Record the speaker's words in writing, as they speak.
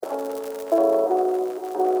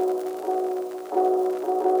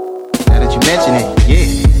mention it,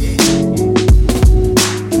 yeah.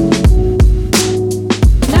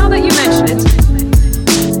 Now that you mention it,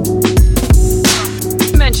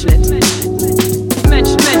 mention it,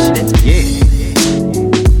 mention it, Yeah.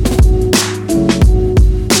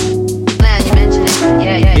 Now you mention it,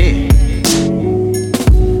 yeah.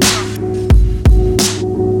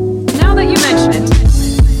 Now that you mention it,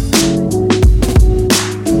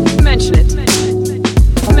 mention it,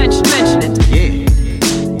 mention it. Yeah.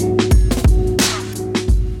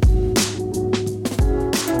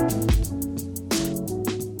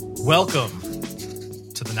 Welcome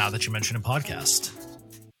to the Now That You Mention It podcast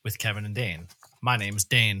with Kevin and Dane. My name's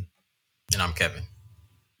Dane. And I'm Kevin.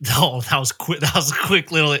 Oh, that was quick. That was a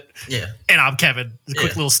quick little. Yeah. And I'm Kevin. A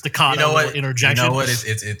quick little staccato, You know what? little interjection. You know what?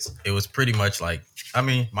 It was pretty much like, I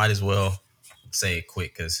mean, might as well say it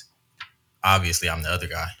quick because obviously I'm the other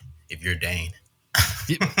guy. If you're Dane.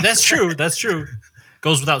 That's true. That's true.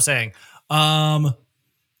 Goes without saying.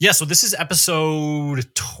 Yeah. So this is episode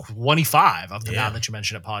 25 of the Now That You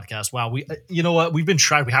Mention It podcast. Wow. You know what? We've been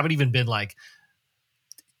trying. We haven't even been like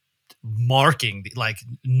marking, like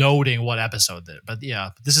noting what episode that. But yeah,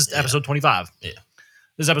 this is episode 25. Yeah.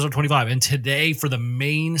 This is episode 25. And today, for the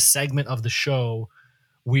main segment of the show,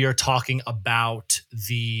 we are talking about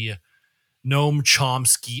the Noam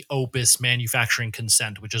Chomsky Opus Manufacturing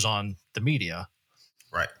Consent, which is on the media.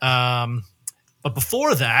 Right. But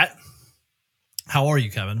before that, how are you,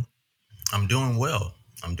 Kevin? I'm doing well.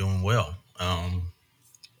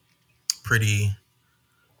 Pretty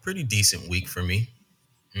decent week for me.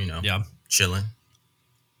 You know, Yeah. chilling.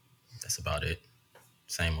 That's about it.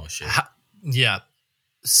 Same old shit. Yeah.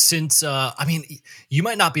 Since, I mean, you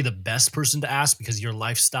might not be the best person to ask because your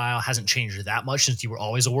lifestyle hasn't changed that much since you were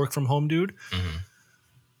always a work from home dude. Mhm.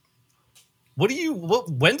 When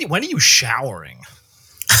are you showering?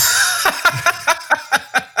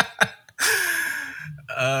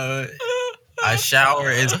 I shower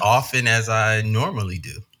as often as I normally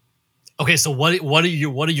do. Okay, so what are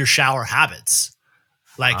your shower habits?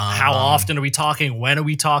 Like, how often are we talking? When are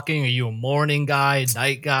we talking? Are you a morning guy,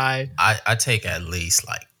 night guy? I take at least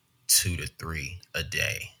like 2 to 3 a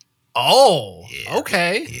day. Oh, Yeah.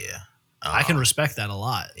 okay. Yeah. I can respect that a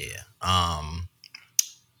lot. Yeah.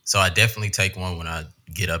 So I definitely take one when I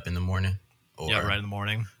get up in the morning. Yeah, right in the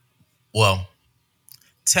morning. Well,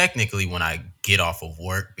 technically when I get off of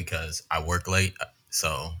work because I work late.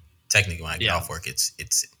 So technically when I get off work,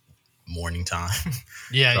 it's morning time.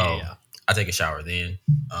 Yeah, So yeah. I take a shower then.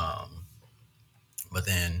 But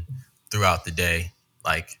then throughout the day,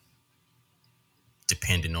 like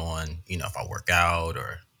depending on, if I work out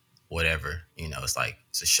or whatever, it's like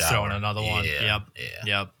it's a shower. Throwing another one.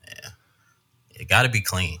 Yep. It got to be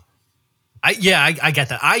clean. I get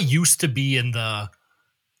that. I used to be in the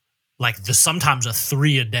sometimes a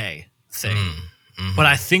 3 a day thing. Mm-hmm. But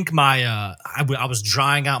I think I was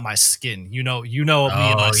drying out my skin. You know me and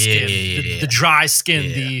my skin. The dry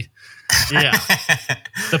skin,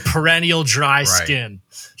 the perennial dry skin.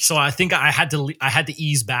 So I think I had to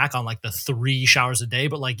ease back on like the 3 showers a day.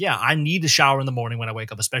 But like, yeah, I need to shower in the morning when I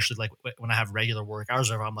wake up, especially like when I have regular work hours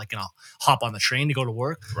or if I'm like gonna hop on the train to go to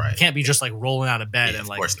work. Right. I can't be just like rolling out of bed and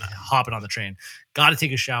like hopping on the train. Got to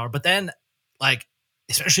take a shower. But then like,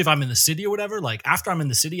 especially if I'm in the city or whatever, like after I'm in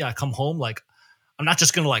the city, I come home, like I'm not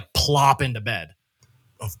just going to like plop into bed.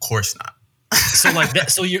 Of course not. So like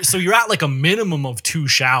that, so you're at like a minimum of 2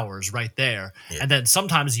 showers right there. Yeah. And then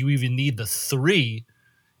sometimes you even need the 3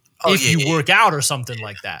 if you work out or something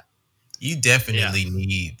like that. You definitely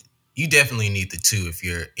need the 2 if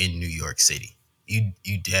you're in New York City. You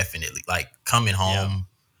definitely like coming home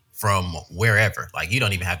from wherever. Like you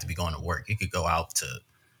don't even have to be going to work. You could go out to,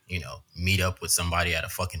 meet up with somebody at a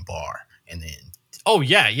fucking bar and then. Oh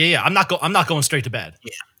yeah. I'm not going straight to bed.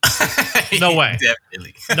 Yeah. No way.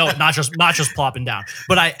 Definitely. No, not just plopping down.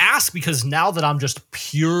 But I ask because now that I'm just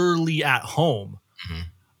purely at home,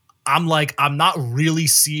 I'm like, I'm not really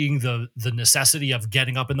seeing the necessity of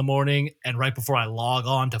getting up in the morning and right before I log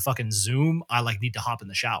on to fucking Zoom, I like need to hop in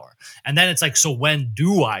the shower. And then it's like, so when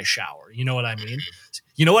do I shower? You know what I mean?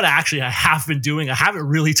 You know what actually I have been doing? I haven't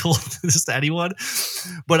really told this to anyone,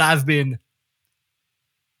 but I've been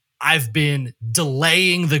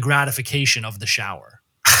delaying the gratification of the shower.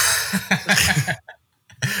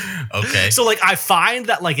 Okay. So like I find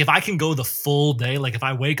that like if I can go the full day, like if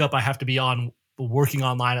I wake up, I have to be working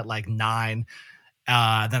online at like 9. Then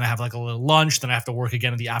I have like a little lunch. Then I have to work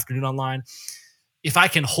again in the afternoon online. If I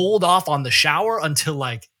can hold off on the shower until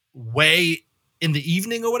like way in the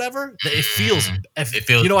evening or whatever, it feels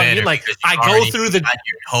you know what I mean? Like I go through the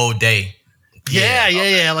your whole day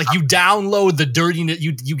Yeah. Like you download the dirtiness,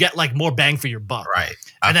 you get like more bang for your buck. Right.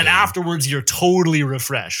 And then afterwards you're totally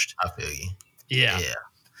refreshed. I feel you. Yeah. Yeah.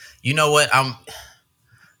 You know what? I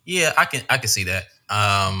can see that.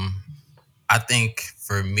 I think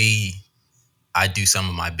for me, I do some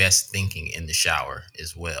of my best thinking in the shower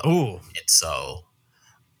as well. Ooh. And so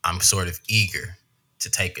I'm sort of eager to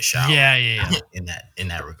take a shower. Yeah. in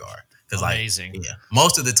that regard. Because amazing.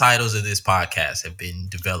 Most of the titles of this podcast have been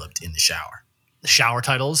developed in the shower. The shower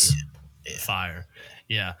titles? Yeah. Fire.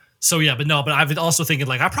 Yeah. So but I've been also thinking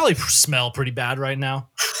like I probably smell pretty bad right now.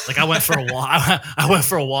 Like I went for a walk. I went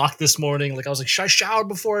for a walk this morning. Like I was like, should I shower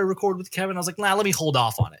before I record with Kevin? I was like, nah, let me hold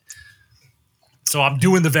off on it. So I'm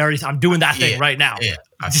doing that thing right now. Yeah,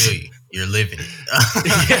 I feel you. You're living it.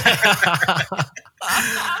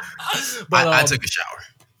 But I took a shower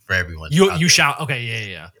for everyone. You shower?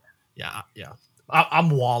 Okay, yeah. I'm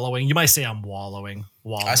wallowing. You might say I'm wallowing.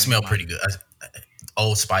 I smell pretty good.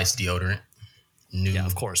 Old Spice deodorant. New. Yeah,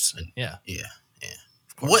 of course. Yeah.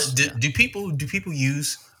 Of course, what do people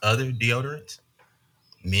use other deodorants?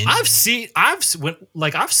 Men. I've seen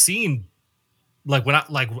when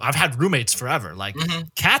I've had roommates forever. Like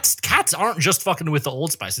cats aren't just fucking with the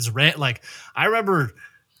Old Spice. It's like I remember.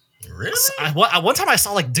 Really? One time I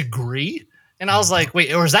saw like Degree, and I was like,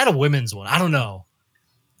 wait, or is that a women's one? I don't know.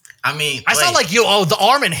 I mean, I saw like the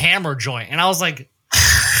Arm and Hammer joint, and I was like,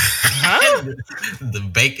 huh? The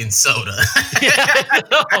baking soda. Yeah, I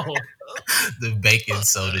know. The baking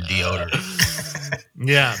soda deodorant.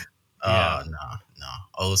 Yeah. No.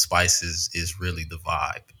 Old Spice is really the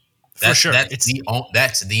vibe. For sure. That's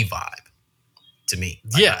the vibe to me.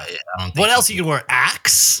 Like, yeah. I don't think what else you can wear?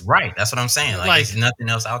 Axe? Right. That's what I'm saying. Like there's nothing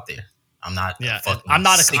else out there. I'm not I'm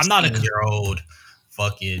not a 16-year-old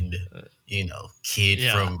fucking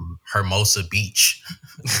kid from Hermosa Beach.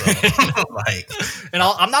 So, and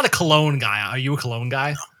I'm not a cologne guy. Are you a cologne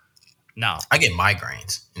guy? No. I get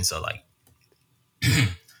migraines, and so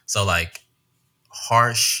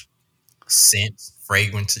harsh scents,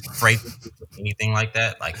 fragrances, anything like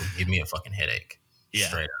that, like would give me a fucking headache. Yeah.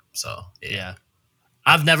 Straight up. So yeah.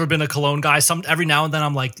 I've never been a cologne guy. Every now and then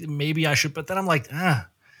I'm like, maybe I should, but then I'm like, No.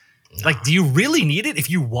 Like, do you really need it if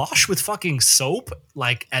you wash with fucking soap,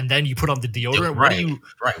 like, and then you put on the deodorant?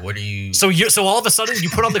 What do you? So all of a sudden you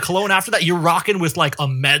put on the cologne after that. You're rocking with like a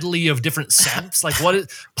medley of different scents. Like what?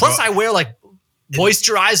 Plus, I wear like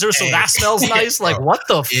moisturizer, so that smells nice. Like what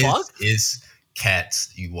the fuck? Is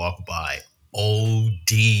cats you walk by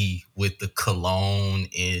OD with the cologne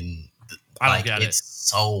in? I don't get it. It's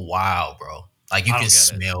so wild, bro. Like you can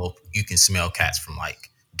smell cats from like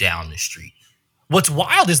down the street. What's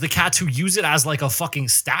wild is the cats who use it as like a fucking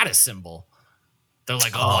status symbol. They're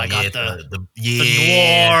like, I got the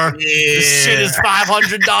noir. This shit is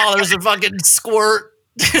 $500 a fucking squirt.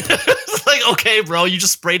 It's like, okay, bro, you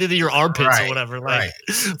just sprayed it in your armpits or whatever. Like,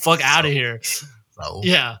 fuck out of here.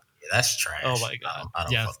 Yeah, that's trash. Oh my god. I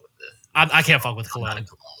don't fuck with this. I can't fuck with cologne. I'm not a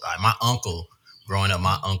cologne guy. My uncle, growing up,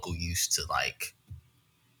 used to like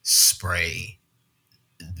spray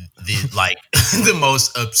the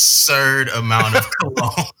most absurd amount of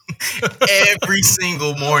cologne every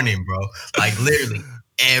single morning, bro. Like literally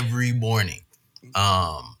every morning.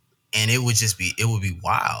 And it would be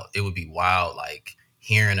wild. It would be wild, like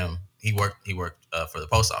hearing him. He worked for the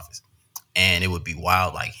post office, and it would be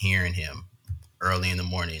wild, like hearing him early in the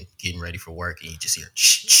morning getting ready for work, and you just hear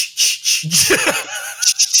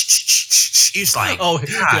He's like, oh,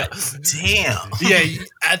 God damn. Yeah,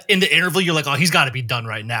 in the interval, you're like, oh, he's got to be done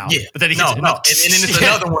right now. Yeah. But then and then it's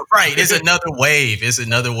another one, right? It's another wave. It's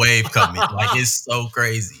another wave coming. Like, it's so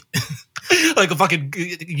crazy. Like a fucking,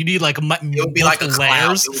 you need like it would be like a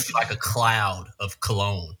cloud. It would be like a cloud of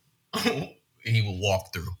cologne he would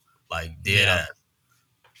walk through. Like, dead ass.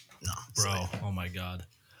 No, bro. Oh, my God.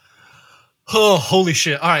 Oh, holy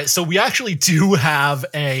shit. All right. So we actually do have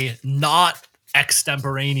a not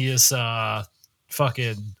extemporaneous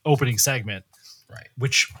fucking opening segment, right?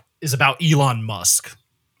 Which is about Elon Musk,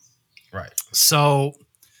 right? So,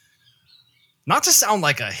 not to sound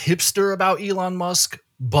like a hipster about Elon Musk,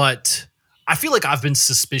 but I feel like I've been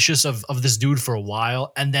suspicious of this dude for a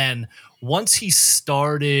while, and then once he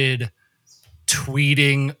started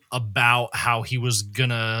tweeting about how he was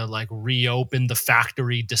gonna like reopen the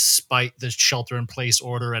factory despite the shelter-in-place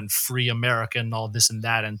order and free America and all this and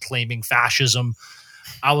that, and claiming fascism,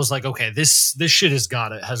 I was like, okay, this shit has got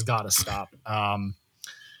to stop.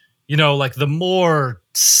 Like the more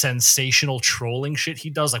sensational trolling shit he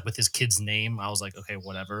does, like with his kid's name, I was like, okay,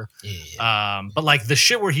 whatever. Yeah. But like the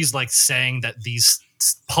shit where he's like saying that these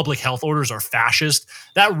public health orders are fascist,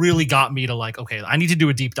 that really got me to like, okay, I need to do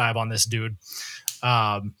a deep dive on this dude.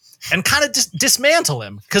 And and kind of dismantle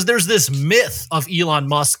him, because there's this myth of Elon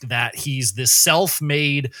Musk that he's this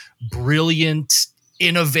self-made, brilliant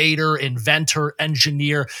innovator, inventor,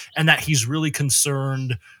 engineer, and that he's really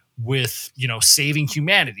concerned with, saving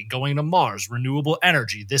humanity, going to Mars, renewable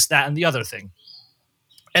energy, this, that, and the other thing.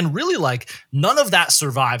 And really, like, none of that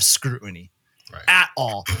survives scrutiny at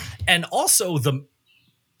all. And also the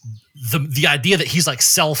idea that he's like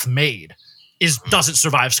self-made doesn't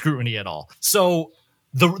survive scrutiny at all. So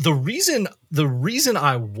the reason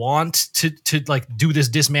I want to like do this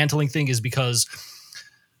dismantling thing is because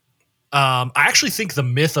I actually think the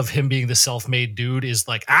myth of him being the self-made dude is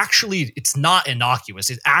like, actually, it's not innocuous.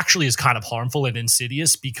 It actually is kind of harmful and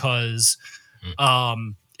insidious, because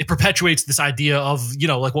it perpetuates this idea of,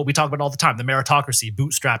 like what we talk about all the time, the meritocracy,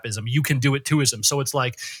 bootstrapism, you can do it tooism. So it's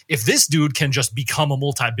like, if this dude can just become a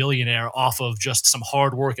multi-billionaire off of just some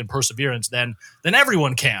hard work and perseverance, then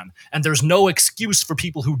everyone can. And there's no excuse for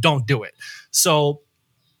people who don't do it. So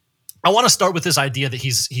I want to start with this idea that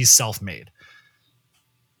he's self-made.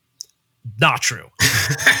 Not true.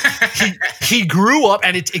 he grew up,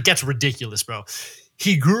 and it gets ridiculous, bro.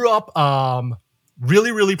 He grew up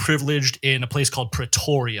really, really privileged in a place called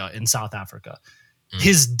Pretoria in South Africa.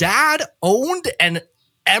 His dad owned an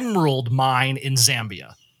emerald mine in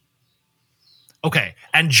Zambia. Okay,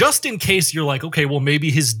 and just in case you're like, okay, well,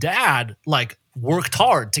 maybe his dad like worked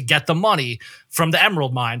hard to get the money from the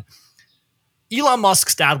emerald mine. Elon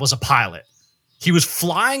Musk's dad was a pilot. He was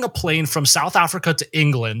flying a plane from South Africa to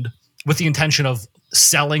England with the intention of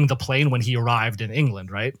selling the plane when he arrived in England,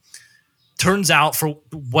 right? Turns out, for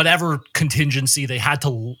whatever contingency, they had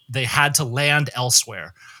to land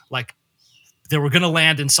elsewhere. Like, they were going to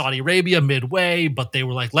land in Saudi Arabia midway, but they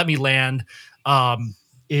were like, let me land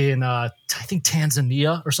in I think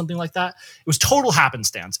Tanzania or something like that. It was total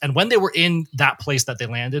happenstance. And when they were in that place that they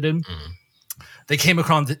landed in, they came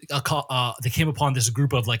upon this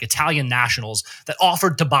group of like Italian nationals that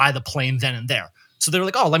offered to buy the plane then and there. So they were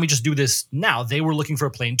like, oh, let me just do this now. They were looking for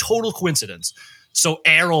a plane. Total coincidence. So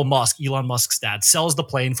Errol Musk, Elon Musk's dad, sells the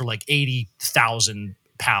plane for like 80,000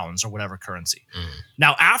 pounds or whatever currency.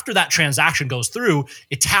 Now, after that transaction goes through,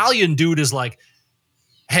 Italian dude is like,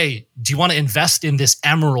 hey, do you want to invest in this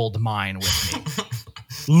emerald mine with me?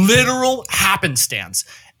 Literal happenstance.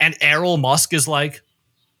 And Errol Musk is like,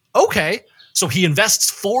 okay. So he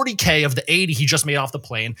invests 40K of the 80 he just made off the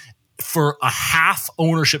plane for a half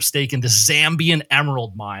ownership stake in the Zambian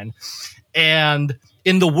emerald mine. And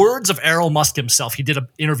in the words of Errol Musk himself, he did an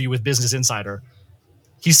interview with Business Insider.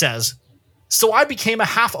 He says, so I became a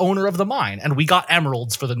half owner of the mine, and we got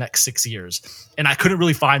emeralds for the next 6 years. And I couldn't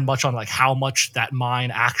really find much on like how much that mine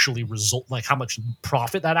actually how much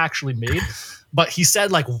profit that actually made. But he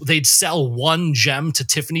said like they'd sell one gem to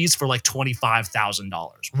Tiffany's for like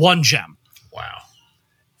 $25,000. One gem. Wow.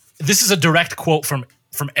 This is a direct quote from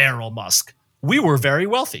Errol Musk. We were very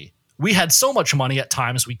wealthy. We had so much money at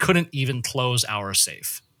times we couldn't even close our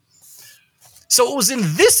safe. So it was in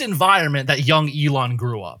this environment that young Elon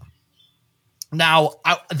grew up. Now,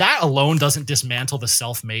 that alone doesn't dismantle the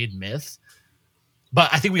self-made myth, but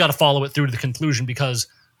I think we got to follow it through to the conclusion, because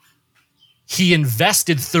he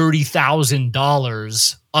invested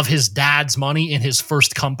 $30,000 of his dad's money in his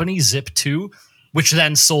first company, Zip2, which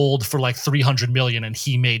then sold for like $300 million, and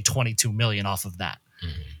he made $22 million off of that.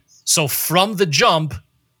 So from the jump,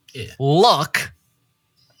 luck,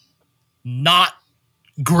 not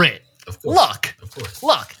grit. Of course. Luck. Of course.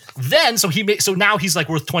 Luck. Then, so now he's like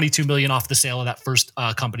worth $22 million off the sale of that first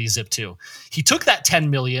company, Zip2. He took that $10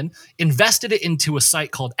 million, invested it into a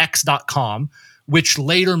site called X.com, which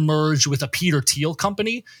later merged with a Peter Thiel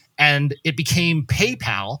company, and it became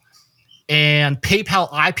PayPal. And PayPal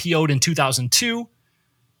IPO'd in 2002.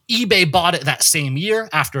 eBay bought it that same year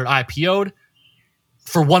after it IPO'd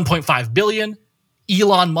for $1.5 billion.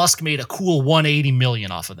 Elon Musk made a cool $180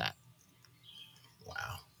 million off of that.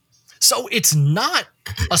 Wow. So it's not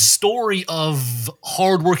a story of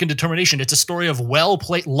hard work and determination. It's a story of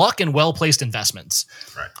luck and well-placed investments.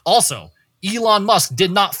 Right. Also, Elon Musk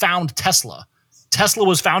did not found Tesla. Tesla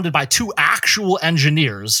was founded by two actual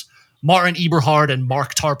engineers, Martin Eberhard and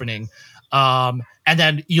Mark Tarpenning. And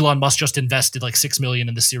then Elon Musk just invested like $6 million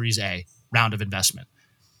in the Series A round of investment.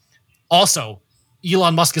 Also,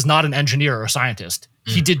 Elon Musk is not an engineer or a scientist.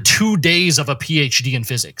 He did 2 days of a PhD in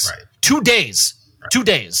physics. Right. 2 days. Right. 2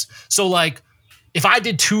 days. So like, if I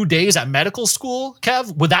did 2 days at medical school,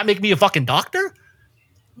 Kev, would that make me a fucking doctor?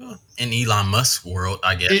 In Elon Musk's world,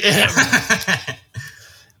 I guess.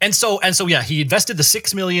 And so yeah, he invested the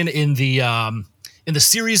 $6 million in the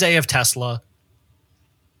Series A of Tesla.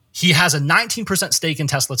 He has a 19% stake in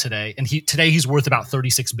Tesla today, and today he's worth about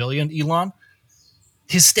 $36 billion, Elon.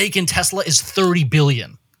 His stake in Tesla is 30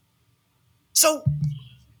 billion. So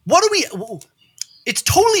what do we... It's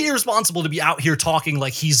totally irresponsible to be out here talking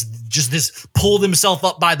like he's just this pulled himself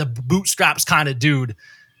up by the bootstraps kind of dude.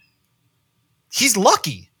 He's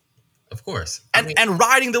lucky. Of course. And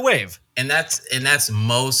riding the wave. And that's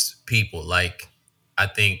most people. Like, I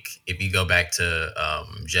think if you go back to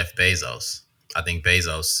Jeff Bezos, I think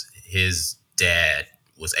Bezos, his dad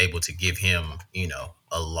was able to give him,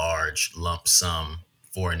 a large lump sum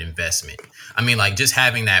for an investment. I mean, like, just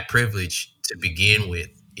having that privilege to begin with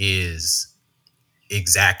is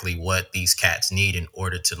exactly what these cats need in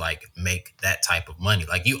order to like make that type of money.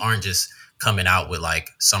 Like, you aren't just coming out with like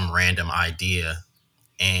some random idea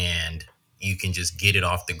and you can just get it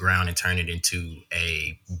off the ground and turn it into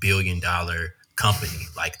a $1 billion company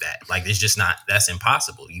like that. Like, it's just not, that's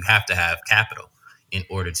impossible. You have to have capital in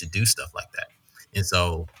order to do stuff like that. And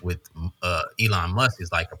so with Elon Musk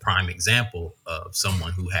is like a prime example of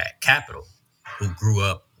someone who had capital, who grew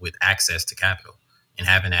up with access to capital. And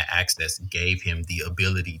having that access gave him the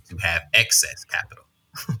ability to have excess capital.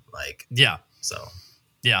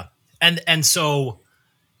 And so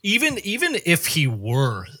even if he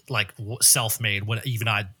were like self-made,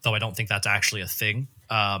 though I don't think that's actually a thing.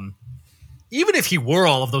 Even if he were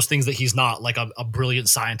all of those things that he's not, like a brilliant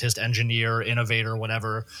scientist, engineer, innovator,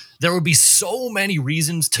 whatever, there would be so many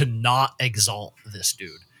reasons to not exalt this dude.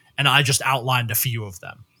 And I just outlined a few of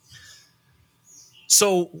them.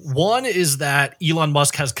 So one is that Elon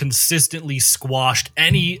Musk has consistently squashed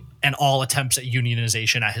any and all attempts at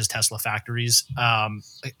unionization at his Tesla factories.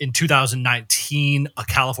 In 2019, a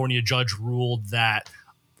California judge ruled that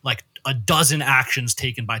like a dozen actions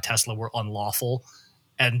taken by Tesla were unlawful,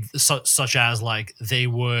 and such as like they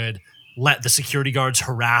would let the security guards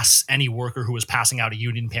harass any worker who was passing out a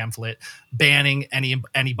union pamphlet, banning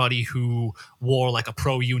anybody who wore like a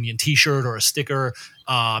pro-union T-shirt or a sticker,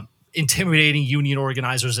 intimidating union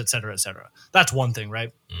organizers, et cetera, et cetera. That's one thing,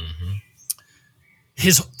 right?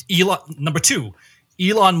 Mm-hmm. Number two,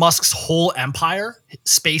 Elon Musk's whole empire,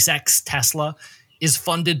 SpaceX, Tesla, is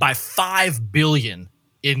funded by $5 billion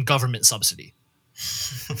in government subsidy.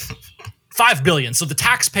 $5 billion. So the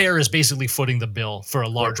taxpayer is basically footing the bill for a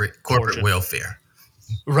large corporate welfare.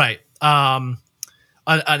 Right. An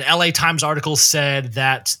LA Times article said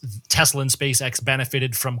that Tesla and SpaceX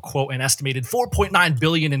benefited from, quote, an estimated $4.9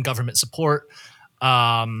 billion in government support.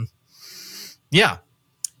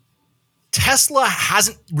 Tesla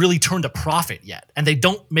hasn't really turned a profit yet, and they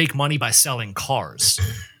don't make money by selling cars.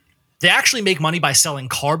 They actually make money by selling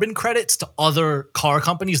carbon credits to other car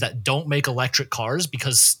companies that don't make electric cars,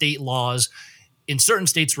 because state laws in certain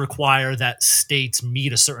states require that states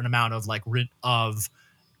meet a certain amount of of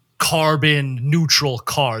carbon neutral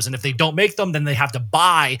cars. And if they don't make them, then they have to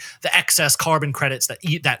buy the excess carbon credits that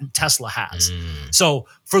Tesla has. So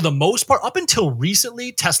for the most part, up until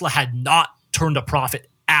recently, Tesla had not turned a profit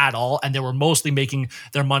at all, and they were mostly making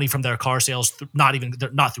their money from their car sales, not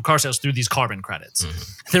through car sales, through these carbon credits.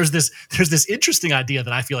 There's this interesting idea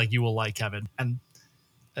that I feel like you will like, Kevin, and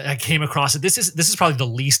I came across it. This is probably the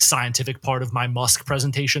least scientific part of my Musk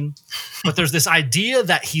presentation, but there's this idea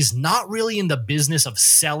that he's not really in the business of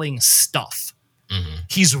selling stuff.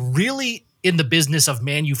 He's really in the business of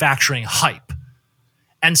manufacturing hype.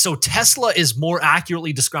 And so Tesla is more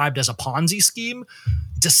accurately described as a Ponzi scheme,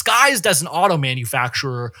 disguised as an auto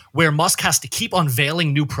manufacturer, where Musk has to keep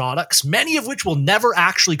unveiling new products, many of which will never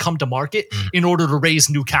actually come to market in order to raise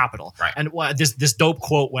new capital. Right. And this dope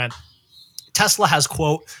quote went, Tesla has,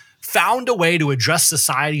 quote, found a way to address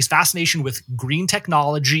society's fascination with green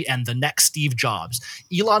technology and the next Steve Jobs.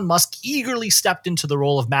 Elon Musk eagerly stepped into the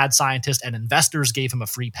role of mad scientist, and investors gave him a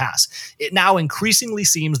free pass. It now increasingly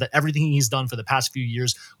seems that everything he's done for the past few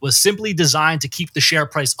years was simply designed to keep the share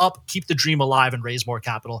price up, keep the dream alive, and raise more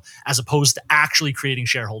capital, as opposed to actually creating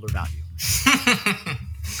shareholder value.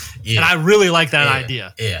 And I really like that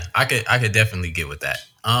idea. Yeah, I could definitely get with that.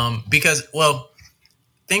 Because, well,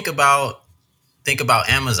 think about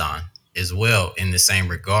Amazon as well, in the same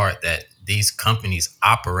regard that these companies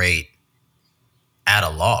operate at a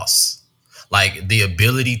loss. Like, the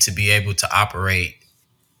ability to be able to operate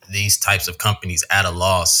these types of companies at a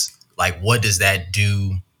loss, like, what does that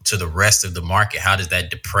do to the rest of the market? How does that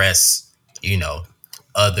depress,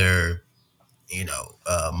 other,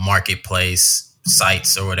 marketplace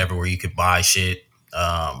sites or whatever where you could buy shit?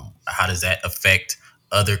 How does that affect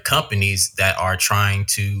other companies that are trying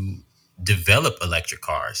to develop electric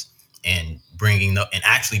cars and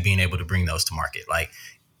actually being able to bring those to market? Like,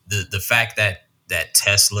 the fact that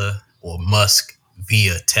Tesla, or Musk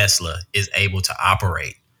via Tesla, is able to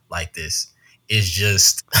operate like this is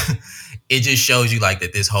just it just shows you like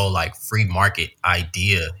that this whole like free market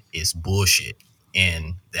idea is bullshit,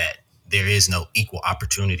 and that there is no equal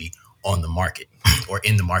opportunity on the market or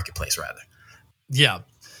in the marketplace rather. Yeah.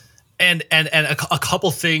 And a couple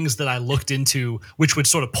things that I looked into, which would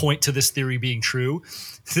sort of point to this theory being true.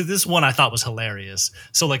 This one I thought was hilarious.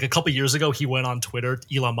 So like a couple years ago,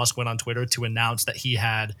 Elon Musk went on Twitter to announce that he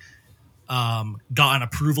had gotten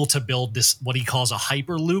approval to build this, what he calls a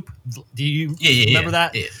hyperloop. Do you remember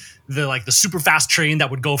that? Yeah. The super fast train that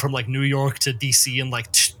would go from like New York to DC in like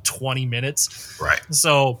 20 minutes. Right.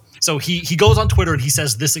 So he goes on Twitter and he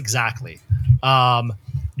says this exactly.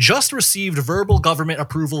 Just received verbal government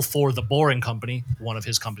approval for the Boring Company, one of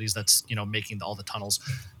his companies that's, making all the tunnels,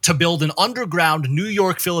 to build an underground New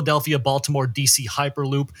York, Philadelphia, Baltimore, DC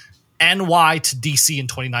hyperloop, NY to DC in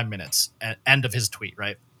 29 minutes. End of his tweet,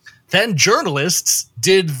 right? Then journalists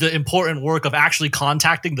did the important work of actually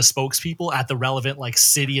contacting the spokespeople at the relevant like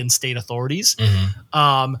city and state authorities,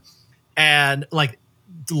 and like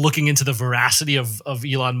looking into the veracity of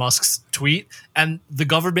Elon Musk's tweet, and the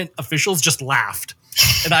government officials just laughed.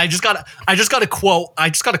 And I just got to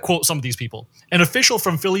quote some of these people. An official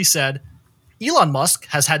from Philly said, Elon Musk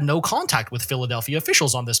has had no contact with Philadelphia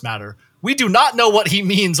officials on this matter. We do not know what he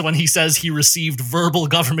means when he says he received verbal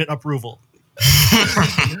government approval.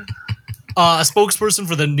 A spokesperson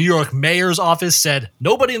for the New York mayor's office said,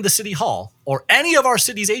 nobody in the city hall or any of our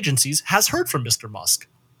city's agencies has heard from Mr. Musk.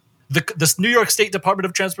 The New York State Department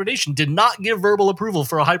of Transportation did not give verbal approval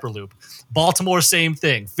for a hyperloop. Baltimore, same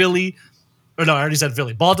thing. I already said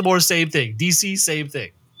Philly. Baltimore, same thing. DC, same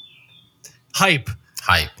thing. Hype.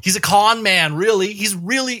 He's a con man, really. He's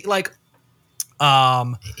really like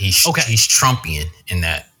he's Trumpian in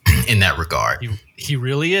that regard. He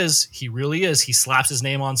really is. He really is. He slaps his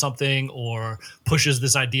name on something or pushes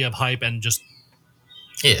this idea of hype and just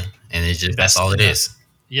and it's just that's all it is.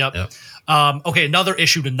 Yep. Okay, another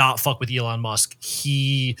issue to not fuck with Elon Musk.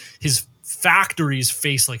 His factories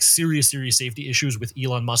face like serious safety issues, which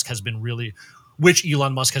Elon Musk has been really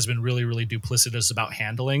duplicitous about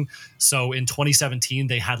handling. So in 2017,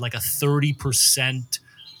 they had like a 30%.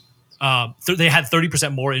 They had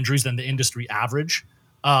 30% more injuries than the industry average.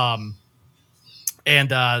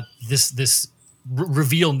 This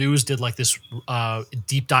Reveal News did like this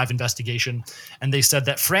deep dive investigation, and they said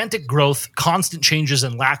that frantic growth, constant changes,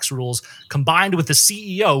 and lax rules, combined with the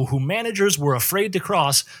CEO who managers were afraid to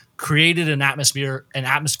cross, created an atmosphere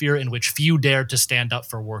in which few dared to stand up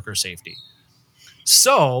for worker safety.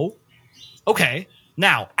 So, okay,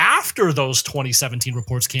 now after those 2017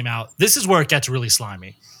 reports came out, this is where it gets really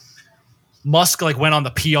slimy. Musk like went on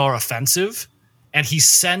the PR offensive, and he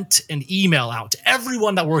sent an email out to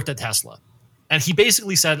everyone that worked at Tesla. And he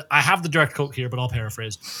basically said, I have the direct quote here, but I'll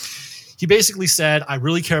paraphrase. He basically said, I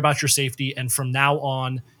really care about your safety. And from now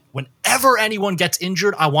on, whenever anyone gets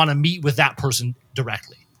injured, I want to meet with that person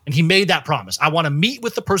directly. And he made that promise. I want to meet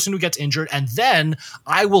with the person who gets injured, and then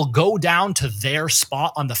I will go down to their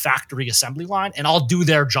spot on the factory assembly line, and I'll do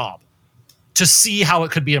their job to see how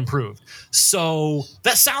it could be improved. So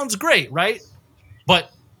that sounds great, right?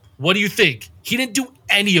 But what do you think? He didn't do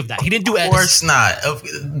any of that. He didn't do anything. Of course not.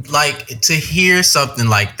 Like, to hear something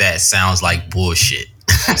like that sounds like bullshit.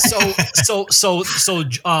 So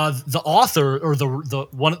the author or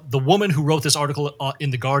the woman who wrote this article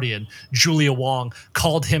in The Guardian, Julia Wong,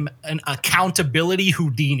 called him an accountability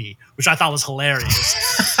Houdini, which I thought was hilarious.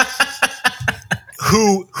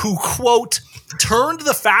 who quote turned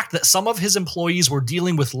the fact that some of his employees were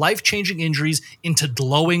dealing with life-changing injuries into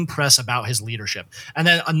glowing press about his leadership. And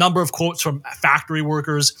then a number of quotes from factory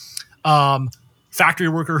workers. Factory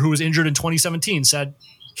worker who was injured in 2017 said,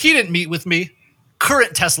 he didn't meet with me.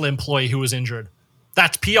 Current Tesla employee who was injured.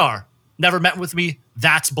 That's PR. Never met with me.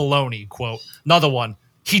 That's baloney. Quote. Another one.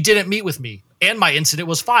 He didn't meet with me, and my incident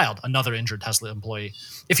was filed. Another injured Tesla employee.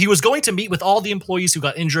 If he was going to meet with all the employees who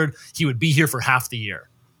got injured, he would be here for half the year.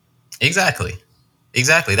 Exactly.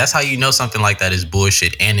 That's how you know something like that is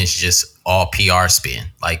bullshit, and it's just all PR spin.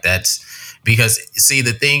 Like, that's because, see,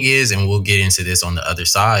 the thing is, and we'll get into this on the other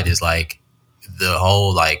side, is like the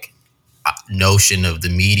whole like notion of the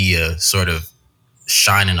media sort of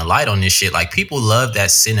shining a light on this shit. Like, people love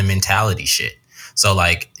that sentimentality shit. So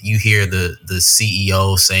like you hear the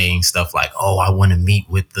CEO saying stuff like, "Oh, I want to meet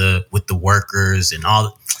with the workers and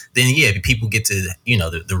all." Then people get to,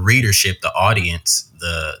 the readership, the audience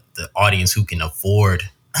who can afford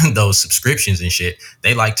those subscriptions and shit.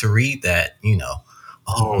 They like to read that,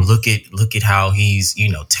 oh, look at how he's,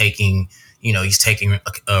 taking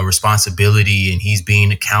a responsibility and he's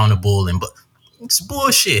being accountable, but it's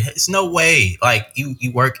bullshit. It's no way. Like,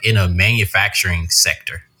 you work in a manufacturing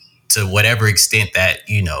sector. to whatever extent that,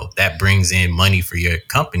 that brings in money for your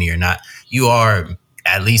company or not, you are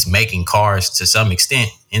at least making cars to some extent.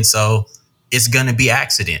 And so it's going to be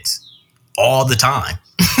accidents all the time.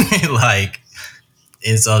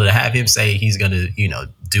 And so to have him say he's going to,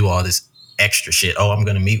 do all this extra shit. Oh, I'm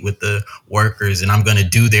going to meet with the workers and I'm going to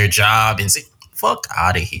do their job and say, fuck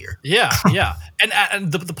out of here. Yeah. Yeah.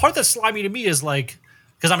 And the part that's slimy to me is like,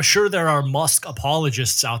 because I'm sure there are Musk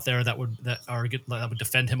apologists out there that would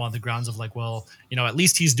defend him on the grounds of like, well, at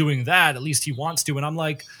least he's doing that. At least he wants to. And I'm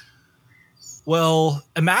like, well,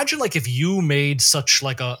 imagine like if you made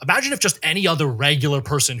imagine if just any other regular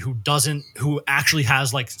person who actually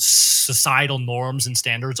has like societal norms and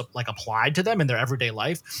standards like applied to them in their everyday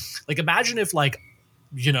life. Like imagine if like,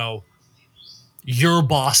 your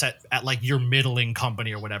boss at like your middling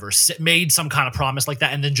company or whatever made some kind of promise like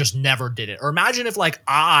that and then just never did it. Or imagine if like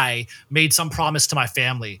I made some promise to my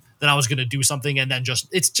family that I was going to do something and then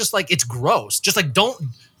it's just like, it's gross. Just like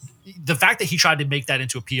the fact that he tried to make that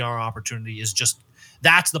into a PR opportunity is just,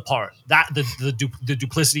 that's the part that the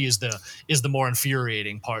duplicity is the more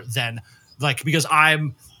infuriating part than like, because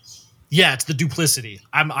it's the duplicity.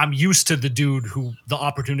 I'm used to the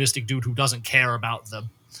opportunistic dude who doesn't care about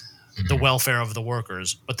the welfare of the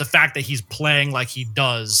workers, but the fact that he's playing like he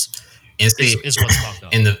does is what's fucked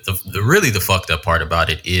up. And the really the fucked up part about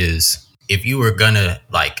it is if you were gonna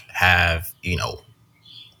like have,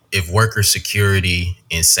 if worker security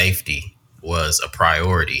and safety was a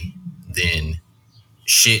priority, then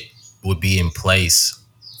shit would be in place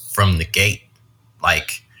from the gate.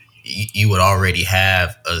 Like you would already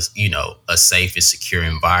have a safe and secure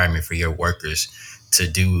environment for your workers to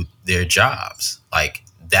do their jobs. Like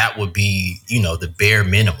that would be, the bare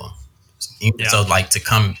minimum. Yeah. So like to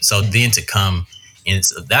come and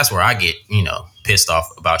so that's where I get, pissed off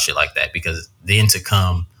about shit like that, because then to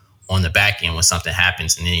come on the back end when something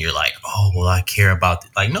happens and then you're like, oh, well, I care about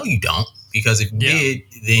it. Like, no, you don't. Because if you did,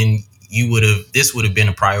 then this would have been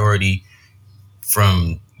a priority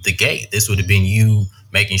from the gate. This would have been you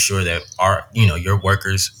making sure that your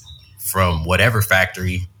workers from whatever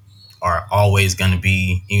factory are always going to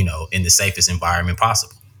be, in the safest environment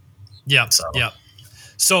possible. Yeah. So, yeah.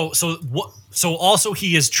 So also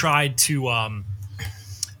he has tried to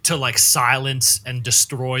like silence and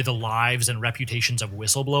destroy the lives and reputations of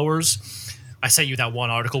whistleblowers. I sent you that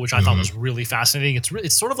one article, which I thought was really fascinating.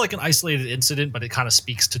 It's sort of like an isolated incident, but it kind of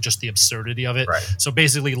speaks to just the absurdity of it. Right. So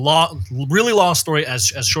basically, really long story, as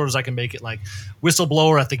short as I can make it. Like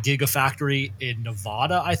whistleblower at the Gigafactory in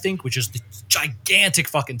Nevada, I think, which is the gigantic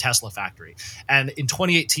fucking Tesla factory. And in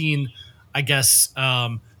 2018, I guess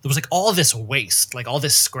there was like all this waste, like all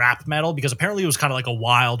this scrap metal, because apparently it was kind of like a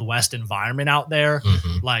Wild West environment out there,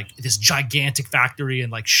 like this gigantic factory,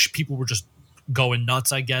 and like people were just going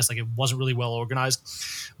nuts, I guess. Like it wasn't really well organized,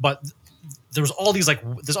 but there's all these like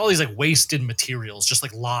wasted materials just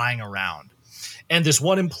like lying around. And this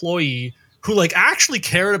one employee who like actually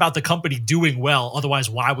cared about the company doing well, otherwise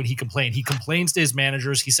why would he complain? He complains to his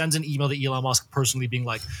managers. He sends an email to Elon Musk personally being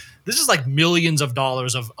like, this is like millions of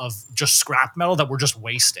dollars of just scrap metal that we're just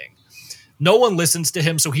wasting. No one listens to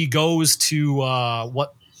him, so he goes to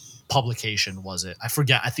what publication was it? I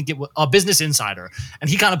forget. I think it was Business Insider, and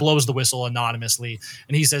he kind of blows the whistle anonymously,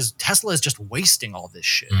 and he says Tesla is just wasting all this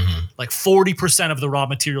shit. Like 40% of the raw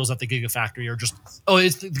materials at the Gigafactory are just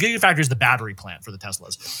the Gigafactory is the battery plant for the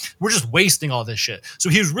Teslas. We're just wasting all this shit. So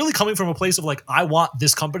he was really coming from a place of like, I want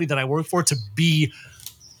this company that I work for to be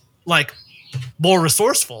like more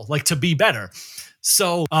resourceful, like to be better.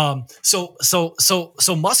 So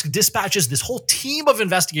Musk dispatches this whole team of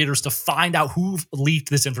investigators to find out who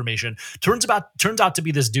leaked this information. Turns out to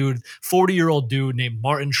be this dude, 40-year-old dude named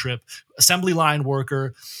Martin Tripp, assembly line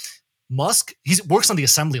worker. Musk, he works on the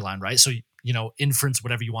assembly line, right? So, inference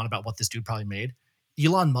whatever you want about what this dude probably made.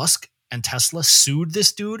 Elon Musk and Tesla sued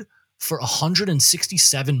this dude for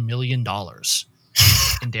 $167 million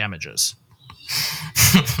in damages.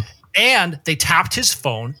 And they tapped his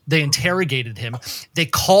phone. They interrogated him. They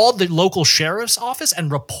called the local sheriff's office and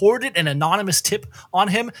reported an anonymous tip on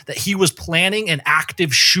him that he was planning an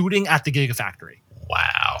active shooting at the Gigafactory.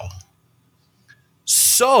 Wow.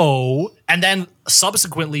 So, and then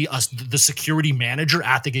subsequently, the security manager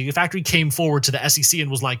at the Gigafactory came forward to the SEC and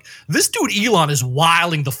was like, this dude Elon is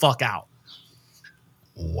wilding the fuck out.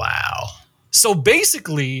 Wow. So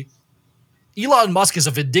basically, Elon Musk is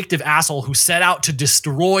a vindictive asshole who set out to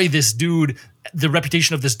destroy this dude, the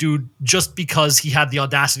reputation of this dude, just because he had the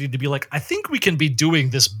audacity to be like, I think we can be doing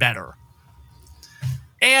this better.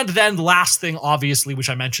 And then last thing, obviously, which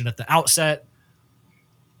I mentioned at the outset,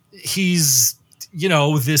 he's,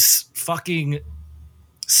 this fucking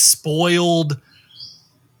spoiled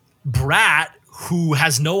brat who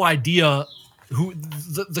has no idea who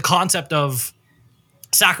the concept of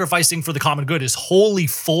sacrificing for the common good is wholly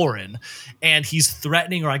foreign, and he's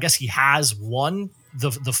threatening, or I guess he has won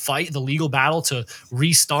the fight, the legal battle to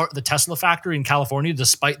restart the Tesla factory in California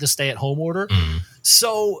despite the stay-at-home order.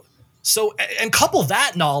 So and couple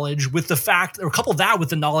that knowledge with the fact, or couple that with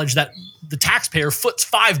the knowledge that the taxpayer foots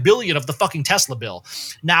 $5 billion of the fucking Tesla bill.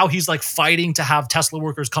 Now he's like fighting to have Tesla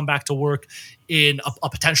workers come back to work in a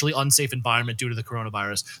potentially unsafe environment due to the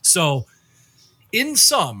coronavirus. So in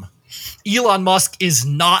sum, Elon Musk is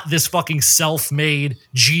not this fucking self-made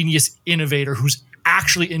genius innovator who's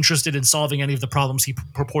actually interested in solving any of the problems he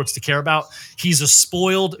purports to care about. He's a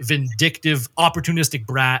spoiled, vindictive, opportunistic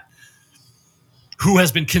brat who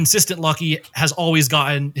has been consistent lucky, has always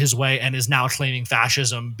gotten his way, and is now claiming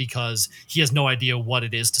fascism because he has no idea what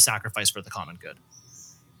it is to sacrifice for the common good.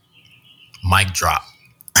 Mic drop.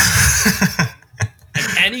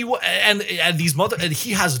 And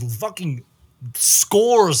he has fucking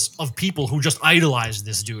scores of people who just idolize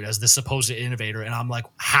this dude as this supposed innovator, and I'm like,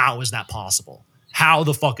 how is that possible? How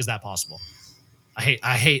the fuck is that possible? I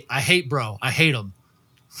hate bro. I hate him.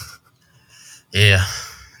 Yeah.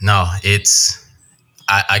 No, it's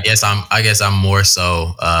I guess I'm more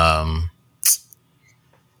so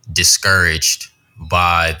discouraged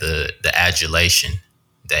by the adulation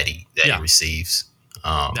that he receives.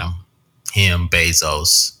 Him,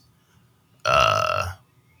 Bezos, all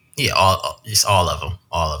of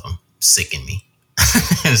them sicken me.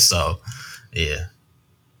 So yeah.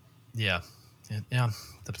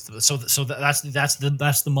 So that's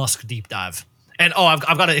the Musk deep dive. And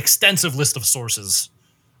I've got an extensive list of sources,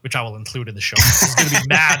 which I will include in the show. There's going to be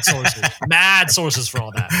mad sources for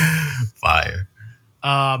all that. Fire.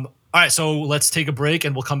 All right, so let's take a break,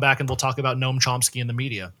 and we'll come back and we'll talk about Noam Chomsky and the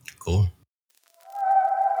media. Cool.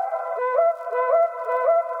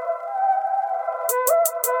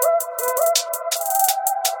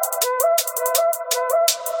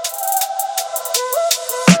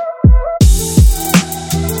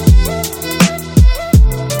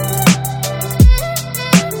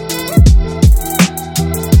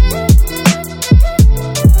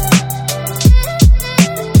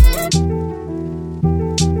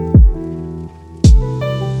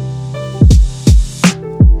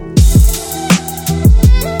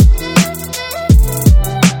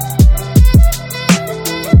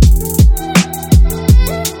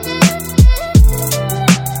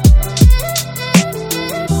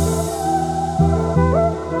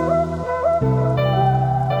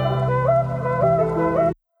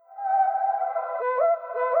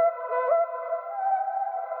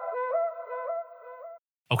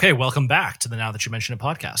 Okay, welcome back to the Now That You Mention It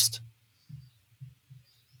podcast.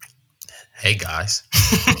 Hey guys.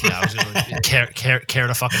 Yeah, I was gonna care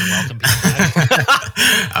to fucking welcome people back.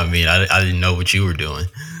 I mean, I didn't know what you were doing.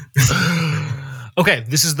 Okay,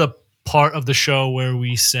 this is the part of the show where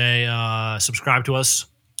we say subscribe to us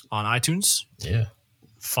on iTunes. Yeah.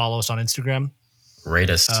 Follow us on Instagram. Rate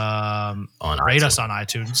us on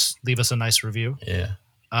iTunes. Leave us a nice review. Yeah.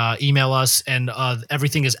 Email us, and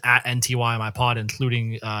everything is at NTYMyPod,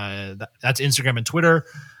 including that's Instagram and Twitter.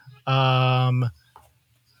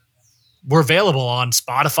 We're available on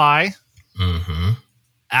Spotify,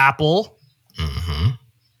 Apple,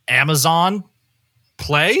 Amazon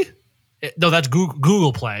Play. No, that's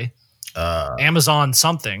Google Play. Amazon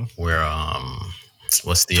something. We're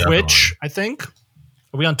what's the Twitch? I think.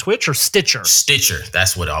 Are we on Twitch or Stitcher? Stitcher.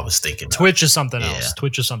 That's what I was thinking. Twitch is something else.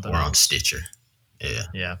 Twitch is something else. We're on Stitcher.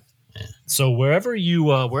 Yeah. So wherever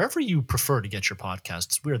you prefer to get your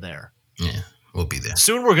podcasts, we're there. Yeah, we'll be there.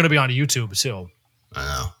 Soon we're going to be on YouTube too. I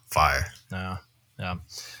know. Fire. Yeah.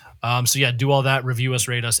 So yeah, do all that. Review us,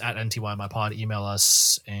 rate us at NTYMyPod. Email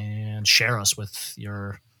us and share us with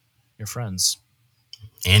your friends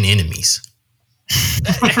and enemies.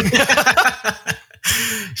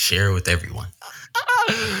 Share it with everyone.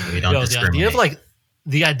 We don't discriminate.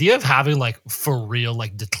 The idea of having like for real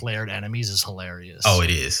like declared enemies is hilarious. Oh, it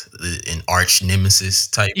is an arch nemesis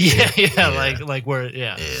type. Yeah. Like we're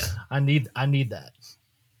I need that.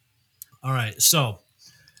 All right, so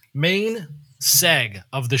main seg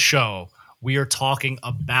of the show, we are talking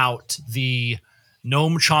about the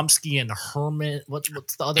Noam Chomsky and Herman. What's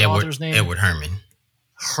the other author's name? Edward Herman.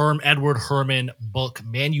 Edward Herman book,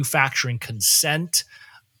 Manufacturing Consent,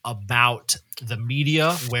 about the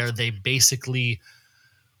media, where they basically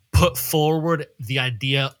put forward the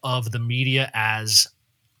idea of the media as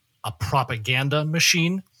a propaganda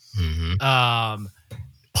machine.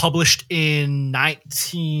 Published in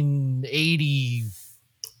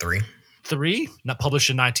 1983. Not published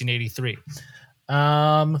in 1983.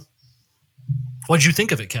 What did you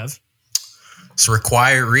think of it, Kev? It's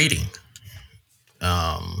required reading.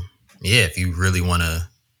 If you really want to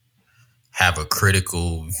have a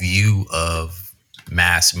critical view of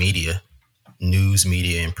mass media, news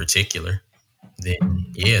media in particular, then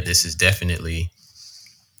this is definitely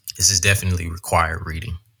required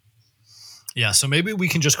reading. Yeah, so maybe we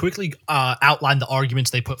can just quickly outline the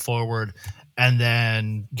arguments they put forward, and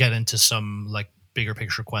then get into some like bigger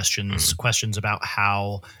picture questions about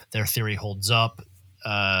how their theory holds up,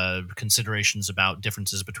 considerations about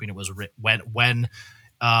differences between it was when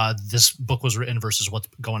this book was written versus what's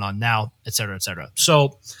going on now, et cetera, et cetera.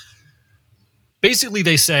 So basically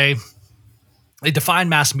they define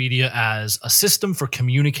mass media as a system for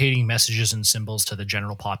communicating messages and symbols to the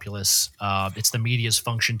general populace. It's the media's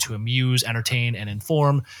function to amuse, entertain, and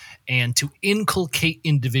inform, and to inculcate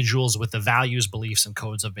individuals with the values, beliefs, and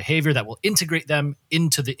codes of behavior that will integrate them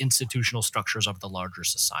into the institutional structures of the larger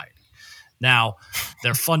society. Now,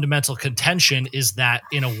 their fundamental contention is that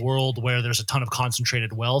in a world where there's a ton of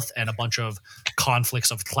concentrated wealth and a bunch of conflicts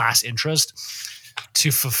of class interest,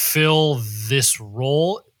 to fulfill this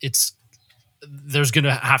role, there's going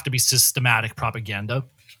to have to be systematic propaganda.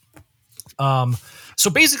 So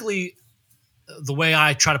basically, the way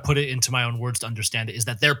I try to put it into my own words to understand it is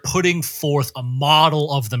that they're putting forth a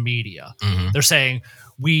model of the media. Mm-hmm. They're saying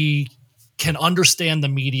we can understand the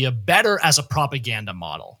media better as a propaganda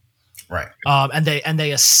model. Right. And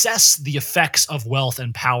they assess the effects of wealth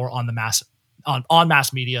and power on the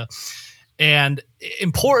mass media. And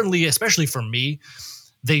importantly, especially for me,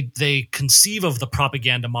 they conceive of the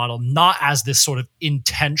propaganda model not as this sort of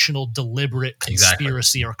intentional, deliberate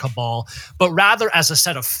conspiracy or cabal, but rather as a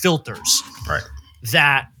set of filters. Right.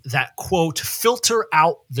 That quote, filter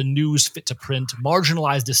out the news fit to print,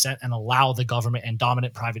 marginalize dissent, and allow the government and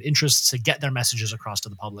dominant private interests to get their messages across to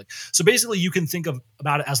the public. So basically you can think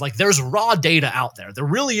about it as like there's raw data out there. There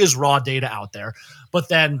really is raw data out there. But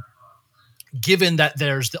then given that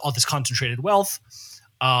there's all this concentrated wealth,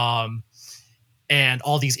 and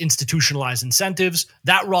all these institutionalized incentives,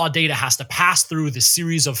 that raw data has to pass through this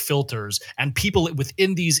series of filters, and people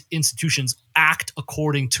within these institutions act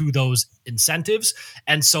according to those incentives.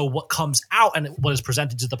 And so what comes out and what is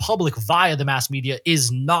presented to the public via the mass media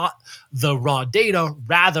is not the raw data.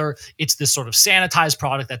 Rather, it's this sort of sanitized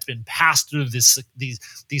product that's been passed through these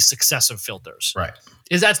successive filters. Right.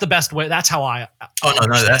 That's the best way. That's how I. Oh,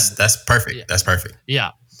 no, that's perfect. Yeah. That's perfect.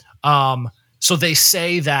 Yeah. So they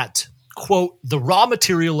say that, quote, the raw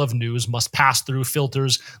material of news must pass through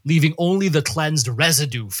filters, leaving only the cleansed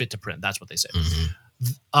residue fit to print. That's what they say.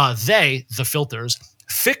 Mm-hmm. The filters,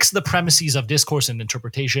 fix the premises of discourse and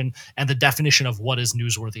interpretation and the definition of what is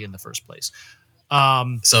newsworthy in the first place.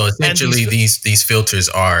 So essentially these filters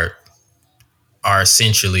are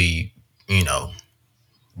essentially,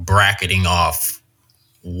 bracketing off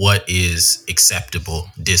what is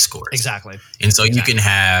acceptable discourse. Exactly. And so you can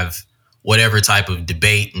have whatever type of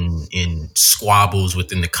debate and squabbles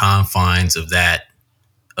within the confines of that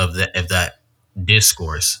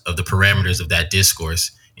discourse, of the parameters of that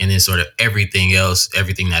discourse, and then sort of everything else,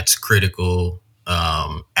 everything that's critical,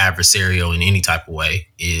 adversarial in any type of way,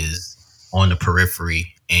 is on the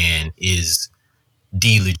periphery and is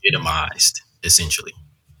delegitimized, essentially.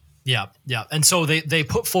 Yeah. And so they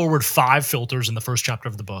put forward 5 filters in the first chapter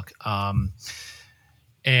of the book.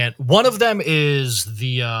 And one of them is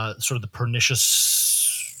the sort of the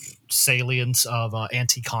pernicious salience of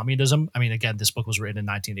anti-communism. I mean, again, this book was written in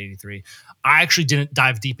 1983. I actually didn't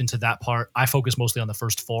dive deep into that part. I focused mostly on the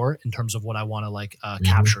first 4 in terms of what I want to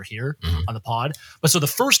capture here on the pod. But so the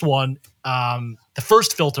first one, the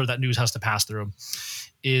first filter that news has to pass through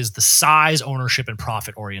is the size, ownership, and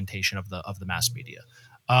profit orientation of the mass media.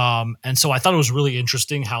 And so I thought it was really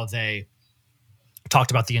interesting how they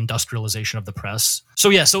talked about the industrialization of the press. So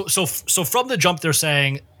from the jump, they're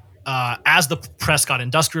saying, as the press got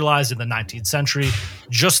industrialized in the 19th century,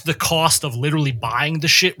 just the cost of literally buying the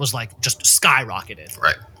shit was like just skyrocketed.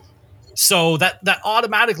 Right. So that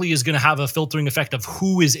automatically is going to have a filtering effect of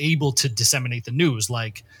who is able to disseminate the news.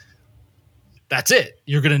 Like, that's it.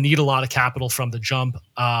 You're going to need a lot of capital from the jump.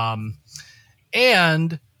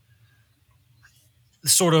 And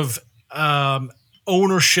sort of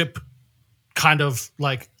ownership kind of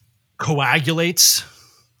like coagulates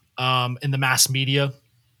in the mass media,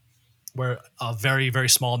 where a very, very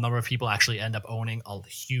small number of people actually end up owning a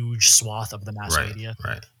huge swath of the mass media.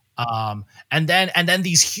 Right. And then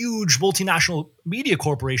these huge multinational media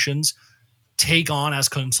corporations take on as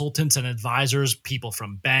consultants and advisors people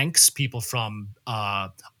from banks, people from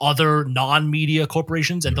other non-media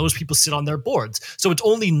corporations, and those people sit on their boards. So it's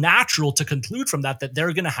only natural to conclude from that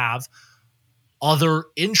they're going to have other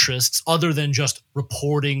interests other than just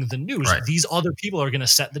reporting the news. Right. These other people are going to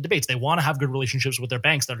set the debates. They want to have good relationships with their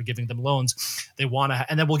banks that are giving them loans. They want to,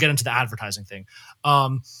 and then we'll get into the advertising thing.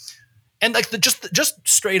 And like just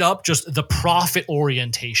straight up, just the profit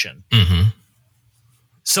orientation. Mm-hmm.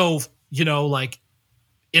 So, like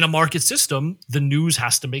in a market system, the news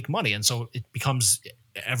has to make money. And so it becomes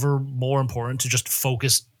ever more important to just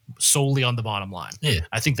focus solely on the bottom line. Yeah.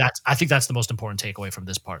 I think that's the most important takeaway from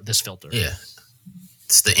this filter. Yeah.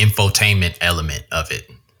 It's the infotainment element of it,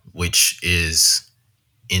 which is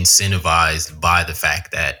incentivized by the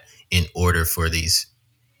fact that in order for these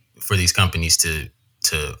companies to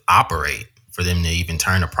operate, for them to even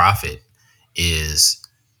turn a profit, is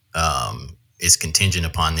contingent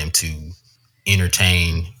upon them to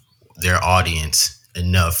entertain their audience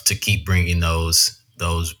enough to keep bringing those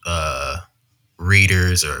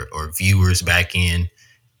readers or viewers back in,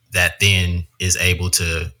 that then is able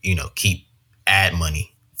to keep ad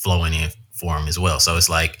money flowing in for them as well. So it's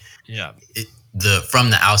like, from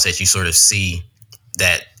the outset you sort of see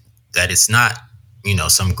that it's not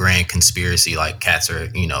some grand conspiracy, like cats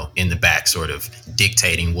are in the back sort of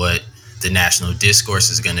dictating what the national discourse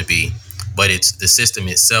is going to be, but it's the system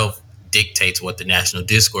itself dictates what the national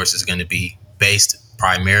discourse is going to be based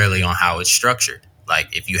primarily on how it's structured.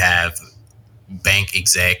 Like if you have bank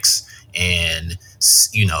execs and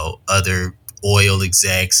other oil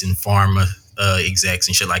execs and pharma execs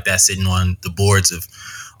and shit like that sitting on the boards of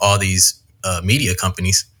all these media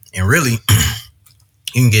companies, and really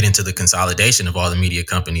you can get into the consolidation of all the media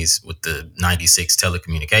companies with the 96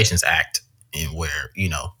 Telecommunications Act, and where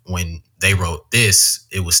when they wrote this,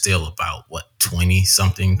 it was still about 20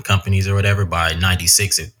 something companies or whatever. By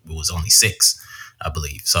 96 it was only 6, I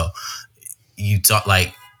believe. So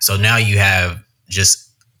so now you have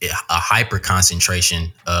just a hyper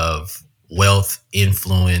concentration of wealth,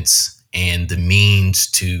 influence, and the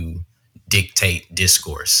means to dictate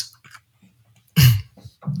discourse.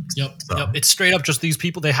 Yep. It's straight up just these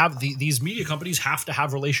people. They have these media companies have to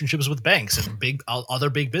have relationships with banks and other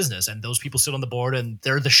big business, and those people sit on the board and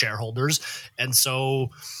they're the shareholders. And so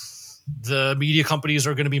the media companies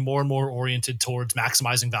are going to be more and more oriented towards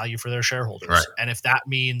maximizing value for their shareholders. Right. And if that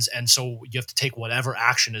means, and so you have to take whatever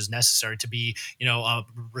action is necessary to be, a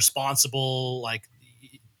responsible, like,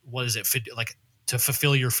 what is it? Like, to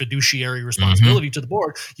fulfill your fiduciary responsibility to the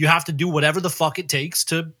board, you have to do whatever the fuck it takes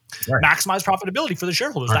to maximize profitability for the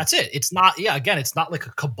shareholders. Right. That's it. It's not, it's not like a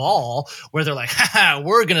cabal where they're like,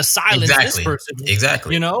 we're going to silence this person.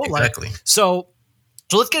 Exactly. Exactly. Like, so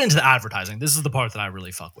let's get into the advertising. This is the part that I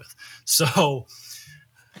really fuck with. So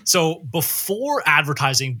before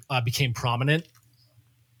advertising became prominent,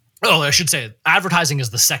 I should say advertising is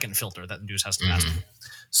the second filter that the news has to pass through.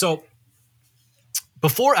 So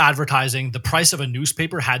before advertising, the price of a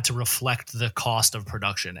newspaper had to reflect the cost of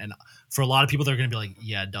production. And for a lot of people, they're going to be like,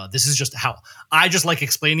 yeah, duh. This is just how I just like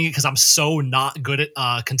explaining it, because I'm so not good at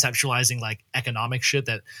conceptualizing like economic shit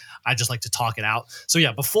that I just like to talk it out. So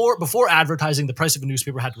yeah, before advertising, the price of a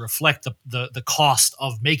newspaper had to reflect the cost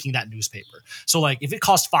of making that newspaper. So like if it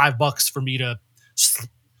cost $5 for me to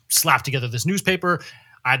slap together this newspaper,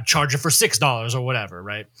 I'd charge it for $6 or whatever,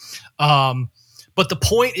 right? But the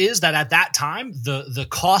point is that at that time, the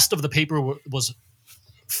cost of the paper was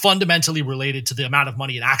fundamentally related to the amount of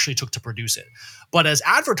money it actually took to produce it. But as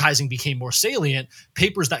advertising became more salient,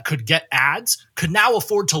 papers that could get ads could now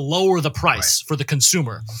afford to lower the price for the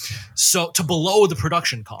consumer, so to below the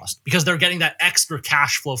production cost, because they're getting that extra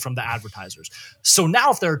cash flow from the advertisers. So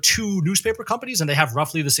now if there are two newspaper companies and they have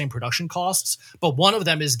roughly the same production costs, but one of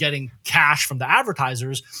them is getting cash from the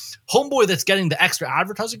advertisers, homeboy that's getting the extra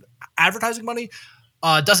advertising money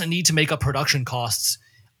doesn't need to make up production costs.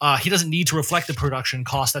 He doesn't need to reflect the production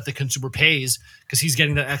cost that the consumer pays because he's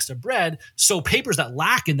getting that extra bread. So papers that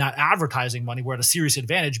lack in that advertising money were at a serious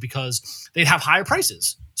advantage because they'd have higher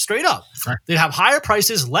prices, straight up. Right. They'd have higher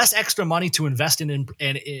prices, less extra money to invest in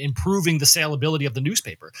improving the saleability of the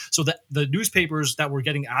newspaper. So that the newspapers that were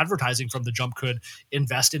getting advertising from the jump could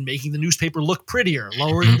invest in making the newspaper look prettier,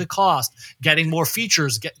 lowering the cost, getting more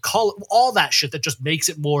features, all that shit that just makes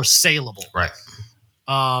it more saleable. Right.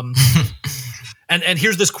 And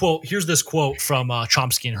here's this quote from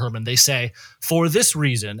Chomsky and Herman. They say, for this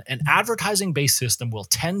reason, an advertising-based system will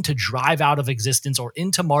tend to drive out of existence or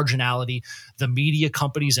into marginality the media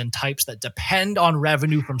companies and types that depend on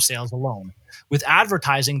revenue from sales alone. With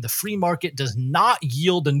advertising, the free market does not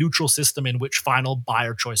yield a neutral system in which final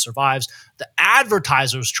buyer choice survives. The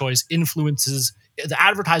advertiser's choices influence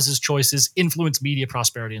media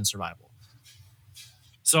prosperity and survival.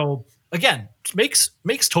 So again, makes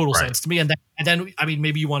total sense to me. And then I mean,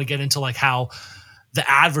 maybe you want to get into like how the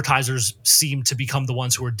advertisers seem to become the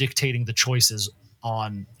ones who are dictating the choices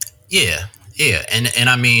on. Yeah. And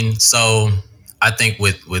I mean, so I think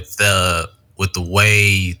with the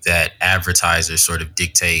way that advertisers sort of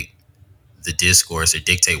dictate the discourse or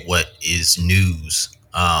dictate what is news,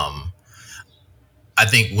 I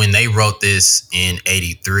think when they wrote this in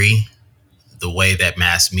 '83, the way that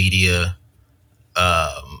mass media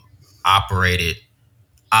operated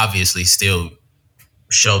obviously still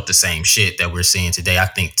showed the same shit that we're seeing today. I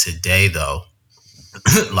think today, though,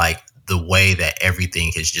 like the way that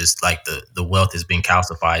everything has just like the wealth has been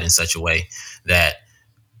calcified in such a way that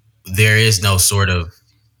there's no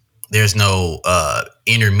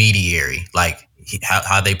intermediary, like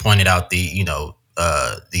how they pointed out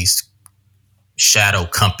these shadow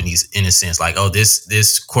companies in a sense, like, oh,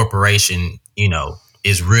 this corporation,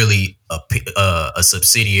 is really a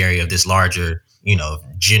subsidiary of this larger,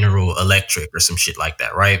 General Electric or some shit like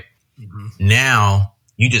that, right? Mm-hmm. Now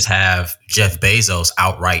you just have Jeff Bezos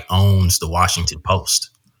outright owns the Washington Post,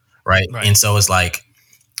 right? And so it's like,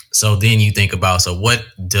 so then you think about, so what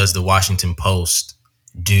does the Washington Post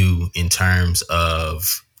do in terms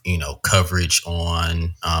of, coverage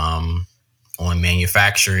on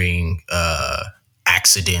manufacturing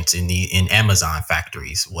accidents in Amazon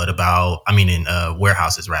factories? What about, in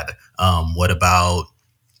warehouses rather? What about,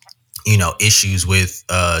 issues with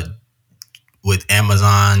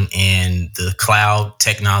Amazon and the cloud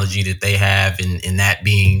technology that they have, and that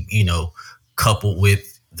being, coupled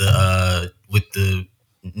with the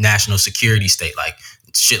national security state, like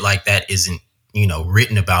shit like that isn't,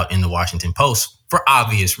 written about in the Washington Post for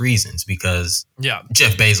obvious reasons, because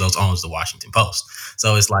Jeff Bezos owns the Washington Post.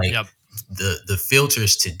 So it's like the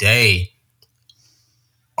filters today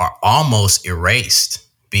are almost erased,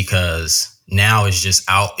 because now it's just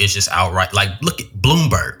outright, like, look at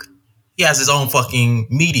Bloomberg. He has his own fucking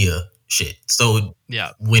media shit. So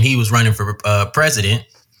when he was running for president,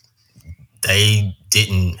 they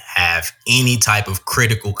didn't have any type of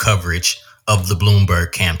critical coverage of the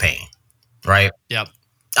Bloomberg campaign, right? Yep.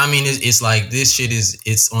 It's like this shit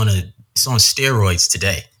it's on steroids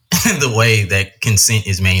today. The way that consent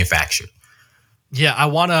is manufactured. Yeah, I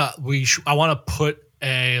wanna put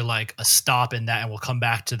a stop in that, and we'll come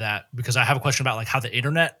back to that, because I have a question about like how the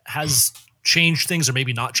internet has changed things or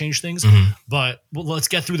maybe not changed things. Mm-hmm. But let's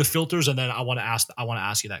get through the filters, and then I want to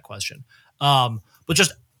ask you that question. But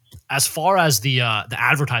just as far as the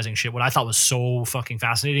advertising shit, what I thought was so fucking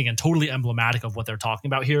fascinating and totally emblematic of what they're talking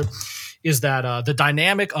about here is that the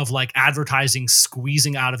dynamic of like advertising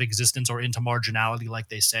squeezing out of existence or into marginality, like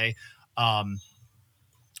they say,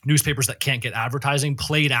 newspapers that can't get advertising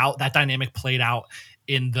that dynamic played out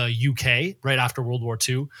in the UK right after World War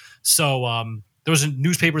II. So there was a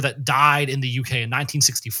newspaper that died in the UK in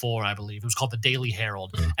 1964, I believe. It was called the Daily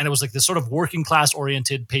Herald. Mm. And it was like this sort of working class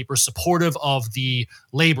oriented paper supportive of the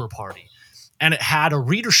Labour Party. And it had a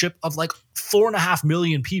readership of like 4.5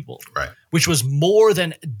 million people, right, which was more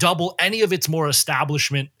than double any of its more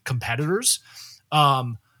establishment competitors.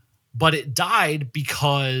 But it died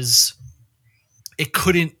because it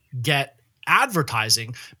couldn't get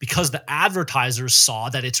advertising, because the advertisers saw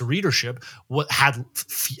that its readership had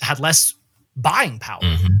less buying power.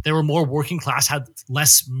 Mm-hmm. They were more working class, had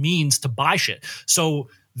less means to buy shit. So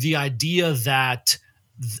the idea that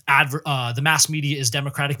the mass media is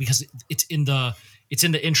democratic because it's in the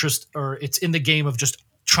interest, or it's in the game of just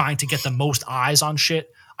trying to get the most eyes on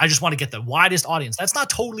shit. I just want to get the widest audience. That's not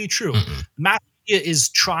totally true. Mm-hmm. Mass media is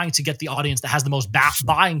trying to get the audience that has the most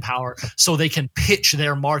buying power, so they can pitch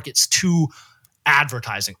their markets to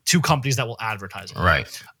advertising, to companies that will advertise. Right.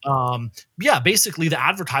 Basically the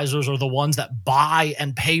advertisers are the ones that buy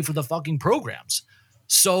and pay for the fucking programs.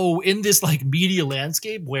 So in this like media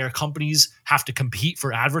landscape where companies have to compete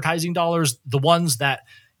for advertising dollars, the ones that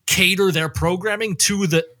cater their programming to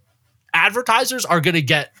the advertisers are going to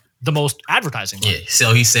get the most advertising money. Yeah.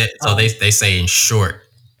 So he said, they say in short,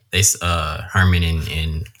 Herman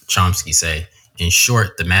and Chomsky say, in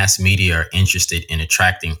short, the mass media are interested in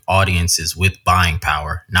attracting audiences with buying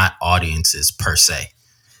power, not audiences per se.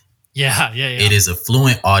 Yeah. It is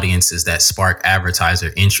affluent audiences that spark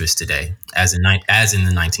advertiser interest today, as in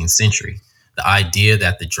the 19th century. The idea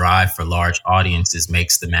that the drive for large audiences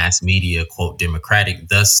makes the mass media, quote, democratic,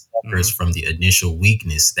 thus suffers from the initial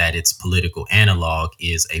weakness that its political analog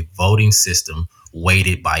is a voting system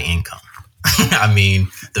weighted by income.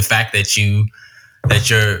 The fact that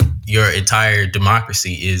your entire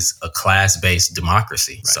democracy is a class-based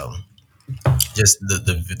democracy. Right. So just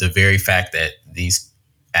the very fact that these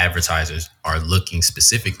advertisers are looking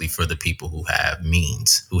specifically for the people who have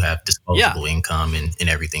means, who have disposable income and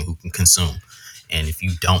everything, who can consume. And if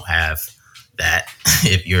you don't have that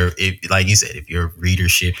if like you said, if your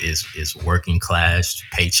readership is working class,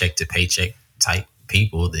 paycheck to paycheck type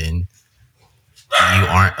people, then you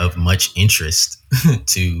aren't of much interest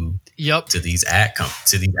to these to these ad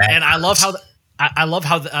and I love companies.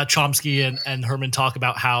 how Chomsky and Herman talk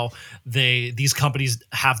about how these companies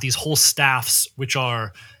have these whole staffs which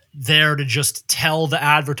are there to just tell the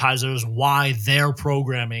advertisers why their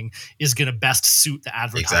programming is going to best suit the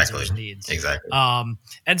advertisers' needs. Exactly.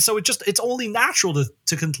 And so it's only natural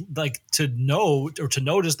to know or to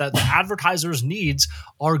notice that the advertisers' needs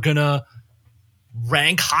are going to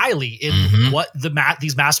rank highly in what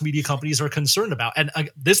these mass media companies are concerned about. And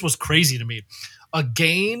this was crazy to me. A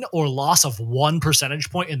gain or loss of 1 percentage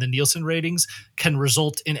point in the Nielsen ratings can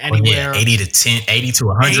result in anywhere 80 to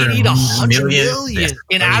 100 million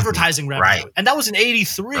in advertising revenue. Right. And that was in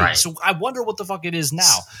 83. Right. So I wonder what the fuck it is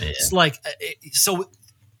now. Yeah. It's like, so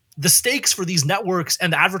the stakes for these networks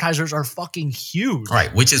and the advertisers are fucking huge.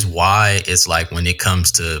 Right. Which is why it's like when it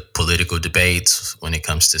comes to political debates, when it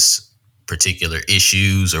comes to particular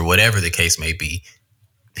issues or whatever the case may be,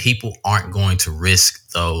 people aren't going to risk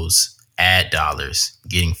those ad dollars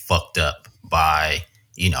getting fucked up by,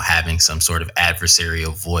 having some sort of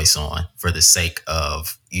adversarial voice on for the sake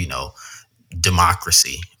of,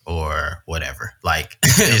 democracy or whatever. Like,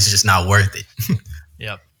 it's just not worth it.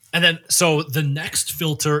 Yep. And then, so the next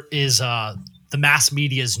filter is the mass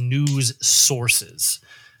media's news sources.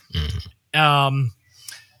 And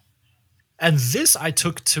this I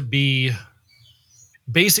took to be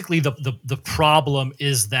basically the problem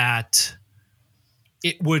is that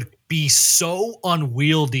it would be so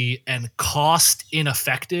unwieldy and cost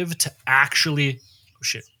ineffective to actually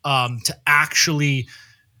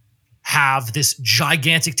have this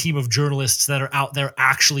gigantic team of journalists that are out there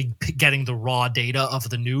actually getting the raw data of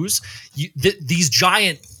the news. These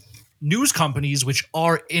giant news companies, which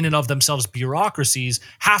are in and of themselves bureaucracies,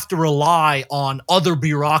 have to rely on other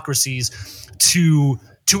bureaucracies to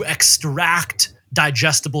extract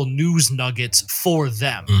digestible news nuggets for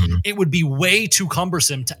them. It would be way too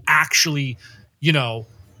cumbersome to actually,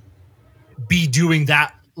 be doing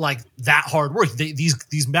that, like that hard work.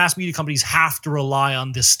 These mass media companies have to rely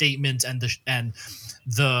on this statement and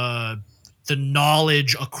the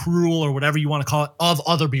knowledge accrual or whatever you want to call it of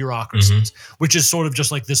other bureaucracies, which is sort of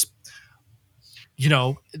just like this,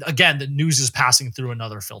 again, the news is passing through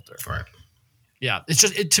another filter. Right. Yeah. It's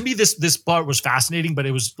just, to me, this part was fascinating, but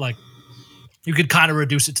it was like, you could kind of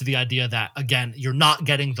reduce it to the idea that, again, you're not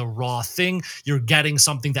getting the raw thing. You're getting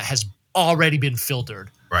something that has already been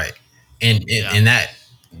filtered. Right. And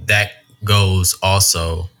that goes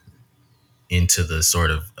also into the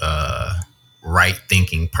sort of right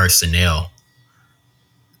thinking personnel.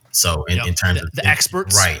 So in terms of the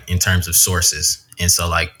experts, right, in terms of sources. And so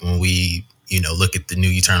like when we, look at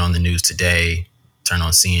you turn on the news today, turn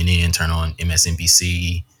on CNN, turn on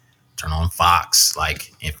MSNBC, turn on Fox,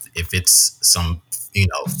 like if it's some,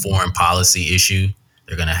 foreign policy issue,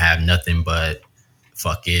 they're going to have nothing but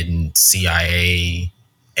fucking CIA,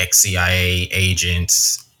 ex-CIA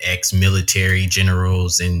agents, ex-military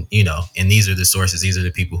generals. And, and these are the sources. These are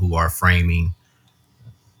the people who are framing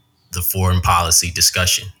the foreign policy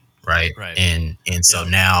discussion. Right. And so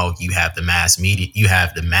now you have the mass media, you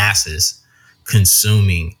have the masses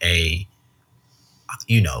consuming a,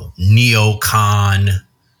 neocon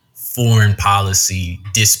foreign policy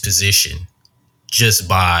disposition just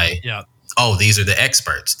by, these are the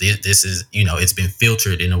experts. This is, it's been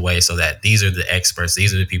filtered in a way so that these are the experts.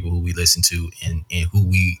 These are the people who we listen to and who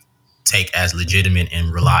we take as legitimate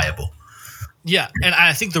and reliable. Yeah. And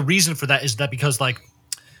I think the reason for that is that because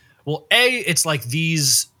it's like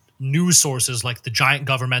these news sources, like the giant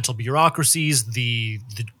governmental bureaucracies, the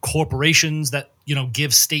corporations that,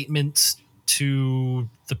 give statements to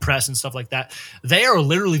the press and stuff like that. They are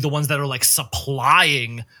literally the ones that are like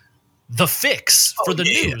supplying the fix for the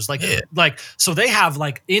news. So they have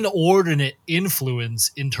like inordinate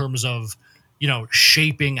influence in terms of,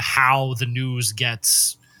 shaping how the news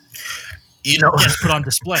gets put on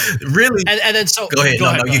display. Really? And then so go ahead.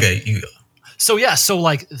 You go. So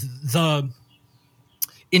like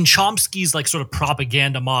in Chomsky's like sort of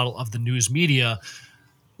propaganda model of the news media,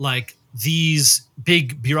 like these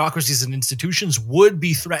big bureaucracies and institutions would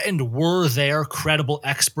be threatened were there credible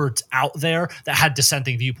experts out there that had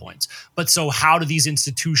dissenting viewpoints. But so how do these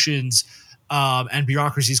institutions and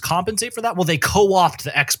bureaucracies compensate for that? Well, they co-opt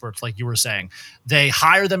the experts, like you were saying. They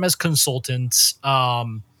hire them as consultants.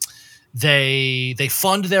 They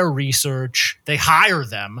fund their research. They hire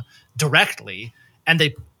them directly,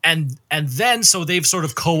 and then so they've sort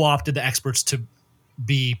of co-opted the experts to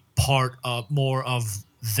be part of more of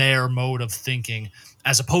their mode of thinking,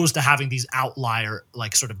 as opposed to having these outlier,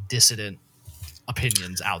 like sort of dissident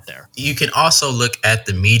opinions out there. You can also look at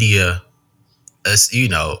the media as,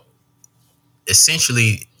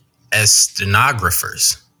 essentially as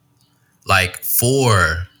stenographers, like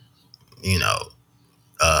for,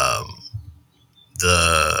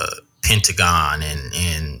 the Pentagon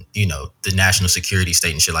and the national security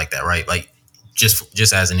state and shit like that, right? Like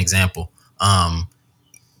just as an example,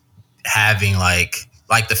 having like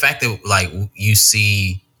the fact that like you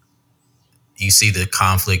see the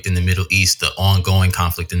conflict in the Middle East, the ongoing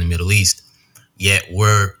conflict in the Middle East, yet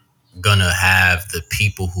we're gonna have the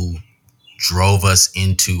people who drove us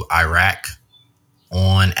into Iraq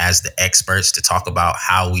on as the experts to talk about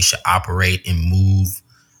how we should operate and move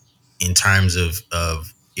in terms of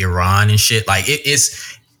Iran and shit. Like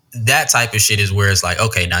it's that type of shit is where it's like,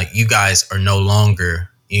 okay, now you guys are no longer,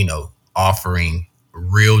 offering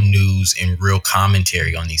real news and real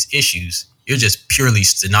commentary on these issues. You're just purely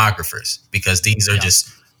stenographers, because these are just,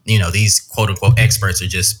 these quote unquote experts are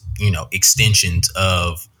just, extensions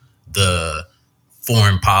of the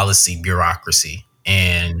foreign policy bureaucracy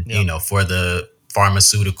and, for the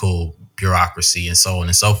pharmaceutical bureaucracy and so on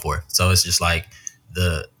and so forth. So it's just like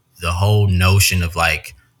the whole notion of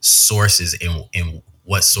like sources and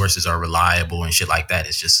what sources are reliable and shit like that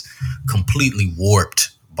is just completely warped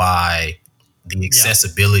by the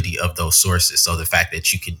accessibility of those sources. So the fact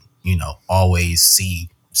that you could, always see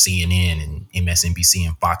CNN and MSNBC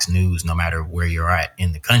and Fox News, no matter where you're at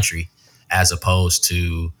in the country, as opposed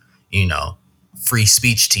to, free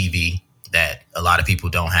speech TV that a lot of people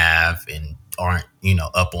don't have and aren't,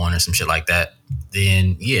 up on or some shit like that,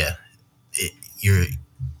 then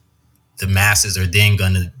the masses are then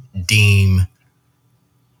going to deem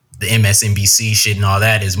the MSNBC shit and all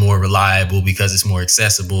that is more reliable because it's more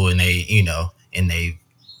accessible, and they, and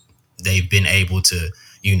they've been able to,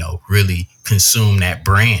 really consume that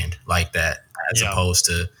brand like that, as opposed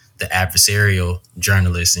to the adversarial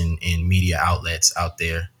journalists and media outlets out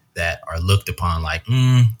there that are looked upon like,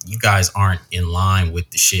 you guys aren't in line with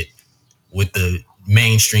the shit, with the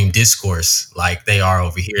mainstream discourse like they are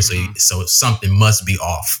over here. So something must be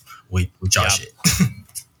off with y'all shit.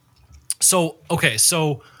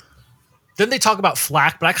 So then they talk about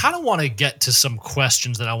flack, but I kind of want to get to some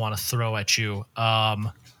questions that I want to throw at you.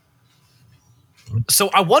 So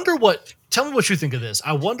I wonder tell me what you think of this.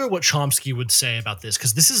 I wonder what Chomsky would say about this,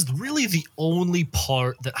 because this is really the only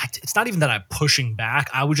part that it's not even that I'm pushing back.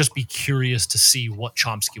 I would just be curious to see what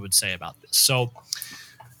Chomsky would say about this. So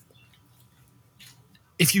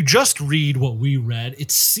if you just read what we read,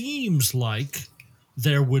 it seems like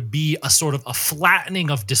there would be a sort of a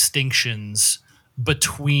flattening of distinctions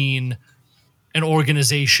between an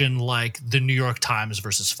organization like the New York Times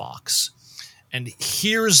versus Fox. And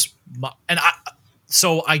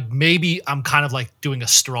I'm kind of like doing a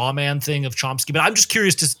straw man thing of Chomsky, but I'm just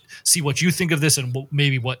curious to see what you think of this and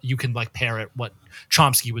maybe what you can like pair it, what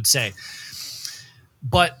Chomsky would say.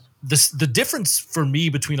 But the difference for me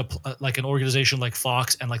between an organization like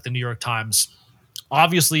Fox and like the New York Times,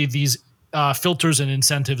 obviously these filters and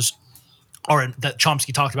incentives that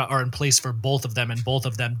Chomsky talked about are in place for both of them, and both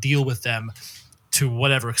of them deal with them to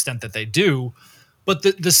whatever extent that they do. But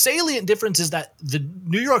the salient difference is that the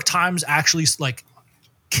New York Times actually like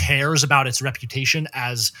cares about its reputation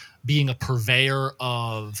as being a purveyor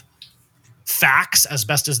of facts as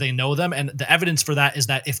best as they know them. And the evidence for that is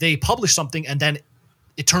that if they publish something and then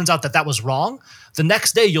it turns out that was wrong, the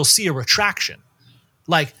next day you'll see a retraction.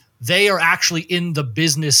 Like they are actually in the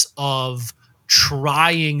business of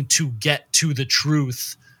trying to get to the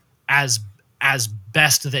truth as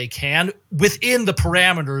best they can within the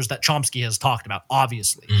parameters that Chomsky has talked about,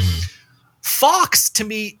 obviously. Fox, to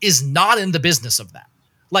me, is not in the business of that.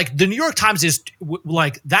 Like the New York Times is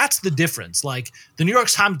like, that's the difference. Like the New York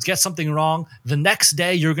Times gets something wrong, the next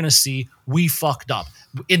day you're going to see we fucked up.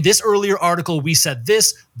 In this earlier article, we said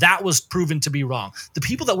this, that was proven to be wrong. The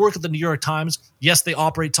people that work at the New York Times, yes, they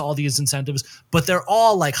operate to all these incentives, but they're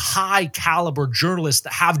all like high caliber journalists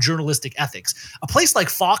that have journalistic ethics. A place like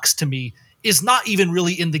Fox, to me, is not even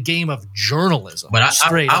really in the game of journalism. But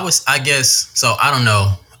I guess, so I don't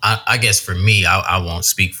know. I guess for me, I won't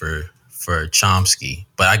speak for Chomsky,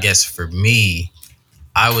 but I guess for me,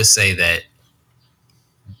 I would say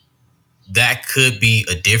that could be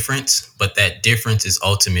a difference, but that difference is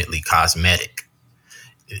ultimately cosmetic.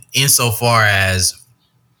 Insofar as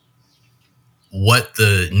what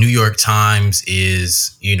the New York Times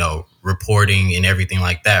is, reporting and everything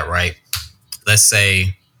like that, right? Let's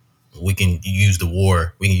say we can use the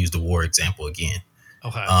war example again.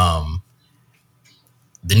 Okay.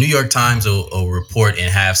 The New York Times will report and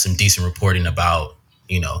have some decent reporting about,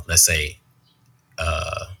 let's say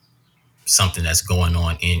something that's going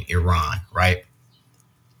on in Iran, right?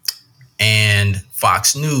 And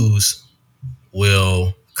Fox News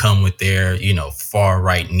will come with their, far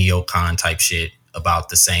right neocon type shit about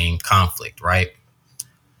the same conflict, right?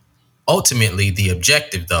 Ultimately, the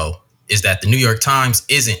objective, though, is that the New York Times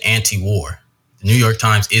isn't anti-war. The New York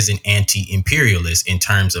Times isn't anti-imperialist in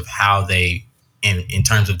terms of how they, in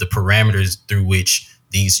terms of the parameters through which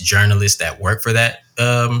these journalists that work for that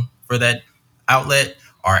outlet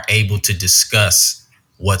are able to discuss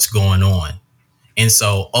what's going on. And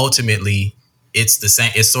so ultimately, it's the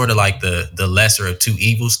same. It's sort of like the lesser of two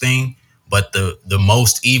evils thing, but the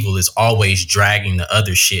most evil is always dragging the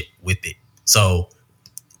other shit with it. So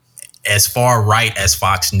as far right as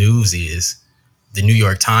Fox News is, the New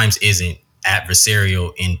York Times isn't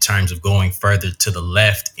adversarial in terms of going further to the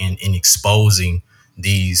left and exposing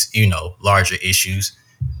these, larger issues.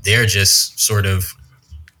 They're just sort of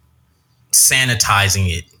sanitizing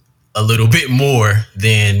it a little bit more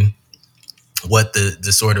than what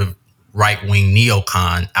the sort of right-wing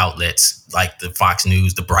neocon outlets like the Fox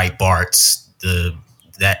News, the Breitbarts, the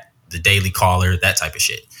Daily Caller, that type of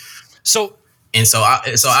shit. So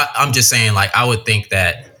I'm just saying, like, I would think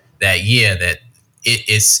that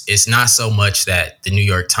it's not so much that the New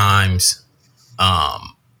York Times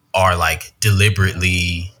are like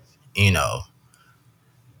deliberately,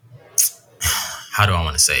 how do I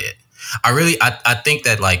want to say it? I think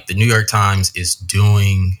that like the New York Times is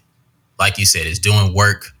doing, like you said, is doing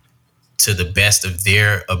work to the best of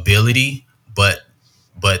their ability, but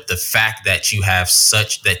the fact that you have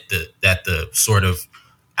such that the sort of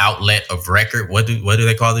outlet of record, what do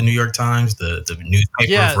they call the New York Times, the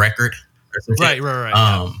newspaper of record, right.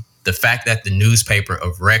 The fact that the newspaper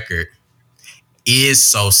of record is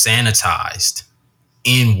so sanitized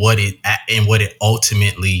in what it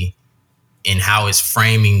ultimately, in how it's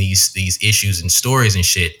framing these issues and stories and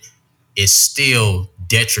shit, is still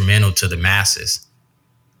detrimental to the masses.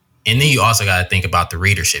 And then you also got to think about the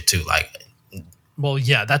readership too. Like, well,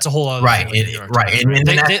 yeah, that's a whole other right, thing right. And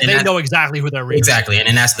they know exactly who they're reading. Exactly, and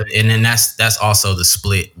then that's also the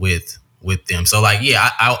split with them. So like, yeah,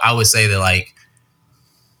 I would say that like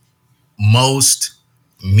most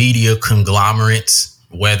media conglomerates,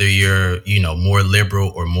 whether you're more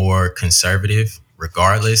liberal or more conservative,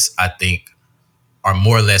 regardless, I think are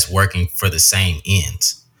more or less working for the same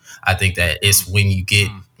ends. I think that it's when you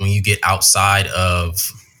get outside of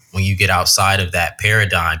that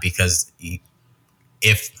paradigm, because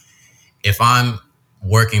if I'm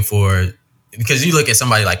working because you look at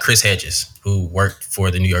somebody like Chris Hedges, who worked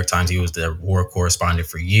for the New York Times, he was the war correspondent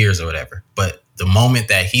for years or whatever. But the moment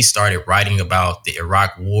that he started writing about the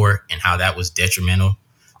Iraq War and how that was detrimental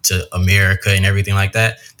to America and everything like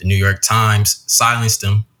that, the New York Times silenced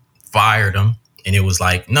him, fired him. And it was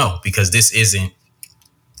like, no, because this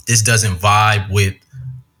doesn't vibe with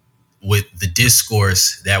the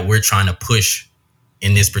discourse that we're trying to push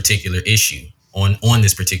in this particular issue, on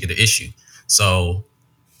this particular issue. So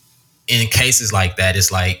in cases like that,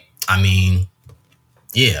 it's like, I mean,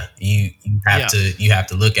 yeah, you have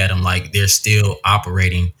to look at them like they're still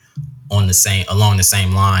operating along the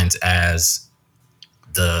same lines as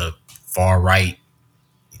the far right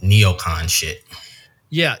neocon shit.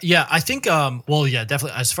 Yeah. I think,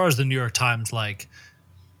 definitely. As far as the New York Times, like,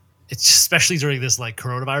 it's especially during this like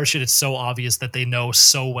coronavirus shit, it's so obvious that they know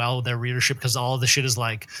so well their readership, because all of the shit is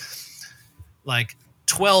like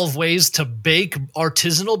 12 ways to bake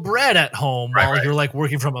artisanal bread at home while you're like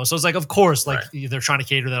working from home. So it's like, of course, like they're trying to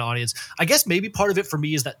cater to that audience. I guess maybe part of it for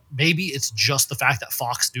me is that maybe it's just the fact that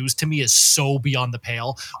Fox News to me is so beyond the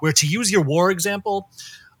pale, where, to use your war example,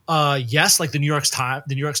 yes, like the New York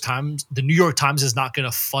Times is not going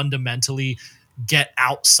to fundamentally get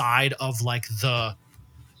outside of like the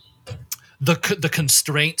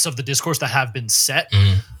constraints of the discourse that have been set.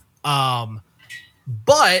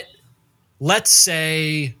 But let's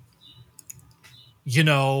say,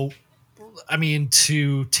 I mean,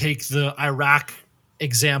 to take the Iraq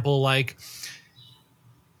example, like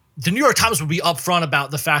the New York Times would be upfront about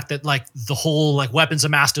the fact that like the whole like weapons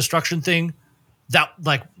of mass destruction thing, that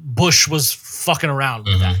like Bush was fucking around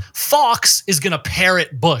with that. Fox is going to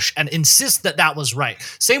parrot Bush and insist that was right.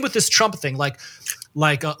 Same with this Trump thing,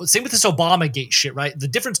 same with this Obamagate shit, right? The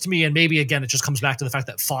difference to me, and maybe again, it just comes back to the fact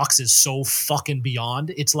that Fox is so fucking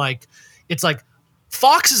beyond. It's like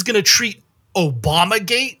Fox is going to treat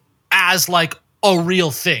Obamagate as like a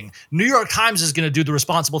real thing. New York Times is going to do the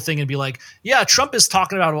responsible thing and be like, yeah, Trump is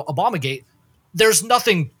talking about Obamagate. There's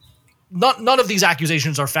nothing. None of these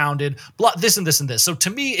accusations are founded. This and this and this. So to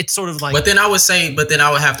me, it's sort of like. But then I would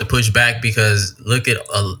have to push back, because look at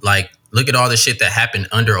like look at all the shit that happened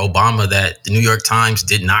under Obama that the New York Times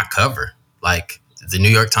did not cover. Like, the New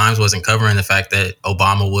York Times wasn't covering the fact that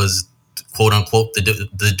Obama was, quote unquote,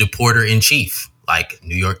 the deporter in chief. Like,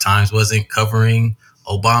 New York Times wasn't covering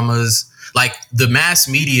Obama's. Like, the mass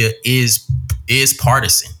media is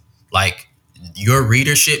partisan. Like, your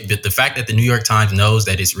readership, the fact that the New York Times knows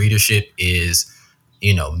that its readership is,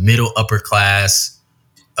 you know, middle upper class,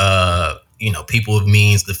 you know, people of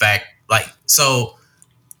means, the fact, like, so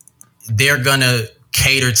they're gonna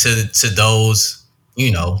cater to those,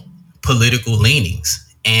 you know, political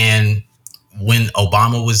leanings. And when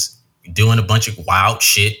Obama was doing a bunch of wild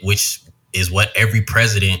shit, which is what every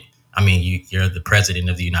president, I mean, you're the president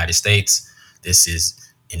of the United States. This is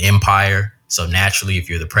an empire. So naturally, if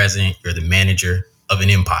you're the president, you're the manager of an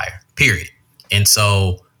empire, period. And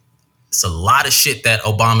so it's a lot of shit that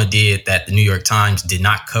Obama did that the New York Times did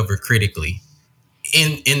not cover critically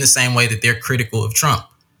in the same way that they're critical of Trump.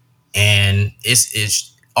 And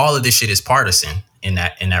it's all of this shit is partisan in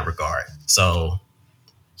that regard. So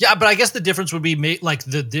yeah, but I guess the difference would be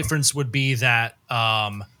that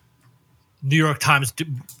New York Times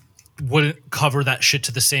wouldn't cover that shit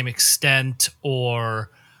to the same extent,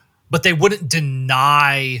 but they wouldn't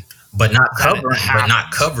deny. But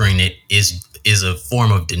not covering it is a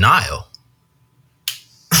form of denial.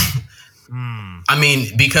 I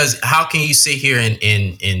mean, because how can you sit here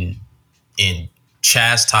and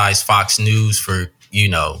chastise Fox News for, you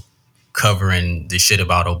know, covering the shit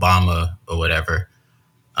about Obama or whatever?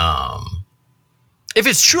 If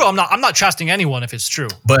it's true, I'm not chastising anyone if it's true.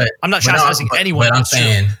 But I'm not chastising anyone.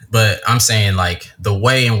 But I'm saying like the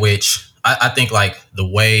way in which I think like the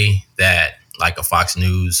way that like a Fox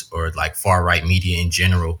News or like far right media in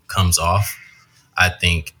general comes off, I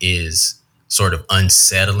think is sort of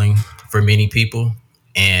unsettling for many people.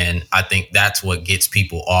 And I think that's what gets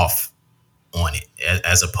people off on it,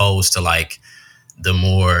 as opposed to like the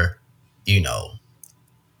more, you know,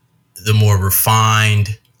 the more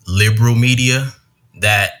refined liberal media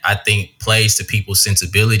that I think plays to people's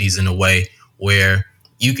sensibilities in a way where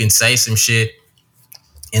you can say some shit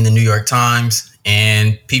in the New York Times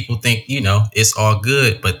and people think, you know, it's all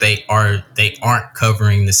good, but they aren't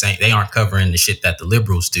covering the same. They aren't covering the shit that the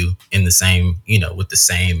liberals do in the same, you know, with the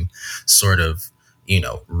same sort of, you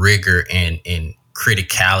know, rigor and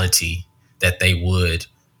criticality that they would,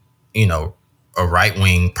 you know, a right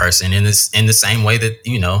wing person in the same way that,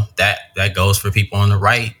 you know, that goes for people on the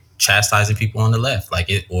right chastising people on the left, like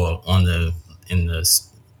it, or in the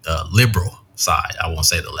liberal side. I won't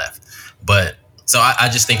say the left, but so I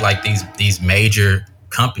just think like these major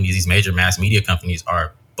companies, these major mass media companies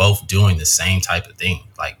are both doing the same type of thing.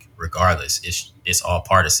 Like regardless, it's all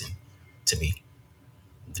partisan to me.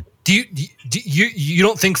 Do you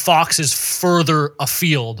don't think Fox is further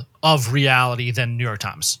afield of reality than New York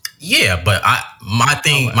Times? Yeah, but my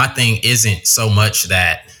thing isn't so much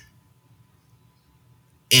that,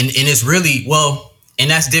 and it's really, well,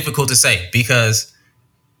 and that's difficult to say because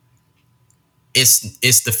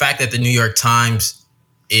it's the fact that the New York Times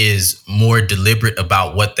is more deliberate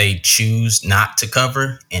about what they choose not to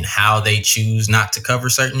cover and how they choose not to cover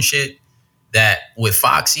certain shit. That with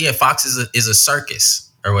Fox, yeah, Fox is a circus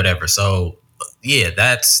or whatever. So yeah,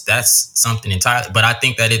 that's something entirely. But I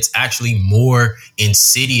think that it's actually more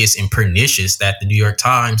insidious and pernicious that the New York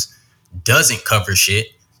Times doesn't cover shit,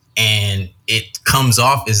 and it comes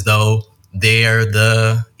off as though they're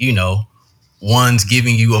the, you know, ones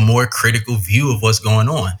giving you a more critical view of what's going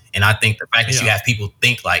on. And I think the fact that you have people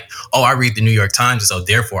think like, oh, I read the New York Times, so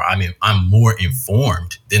therefore I'm more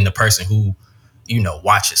informed than the person who, you know,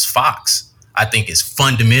 watches Fox, I think is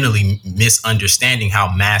fundamentally misunderstanding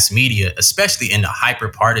how mass media, especially in a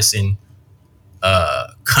hyper-partisan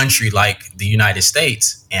country like the United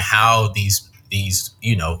States, and how these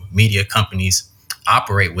you know, media companies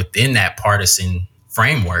operate within that partisan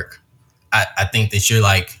framework. I think that you're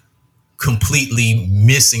like completely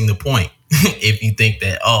missing the point if you think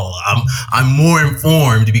that, oh, I'm more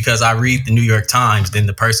informed because I read the New York Times than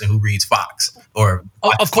the person who reads Fox. Or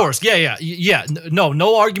of course, yeah.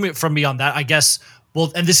 No argument from me on that, I guess.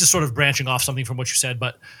 Well, and this is sort of branching off something from what you said,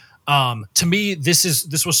 but to me, this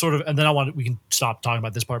was sort of, and then we can stop talking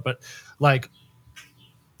about this part, but like,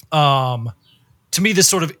 to me, this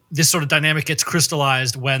sort of dynamic gets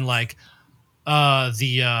crystallized when like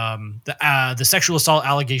the sexual assault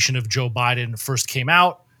allegation of Joe Biden first came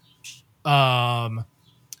out. A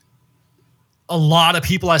lot of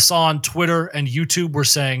people I saw on Twitter and YouTube were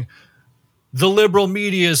saying the liberal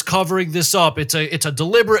media is covering this up. It's a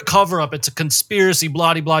deliberate cover up. It's a conspiracy.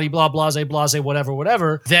 Blah blah blah blah blase blase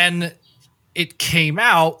whatever. Then it came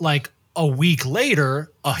out like a week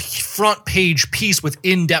later, a front page piece with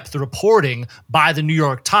in-depth reporting by the New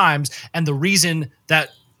York Times. And the reason that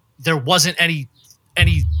there wasn't any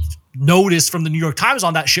notice from the New York Times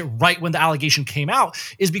on that shit right when the allegation came out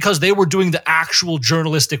is because they were doing the actual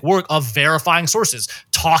journalistic work of verifying sources,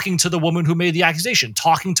 talking to the woman who made the accusation,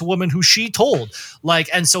 talking to women who she told. Like,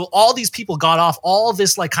 and so all these people got off all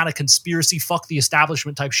this like kind of conspiracy, fuck the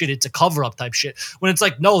establishment type shit. It's a cover up type shit. When it's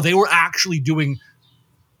like, no, they were actually doing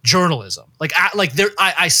journalism.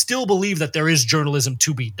 I still believe that there is journalism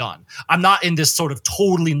to be done. I'm not in this sort of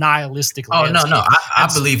totally nihilistic. Oh no. I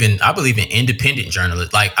believe in independent journalism.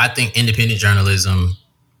 Like, I think independent journalism,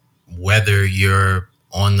 whether you're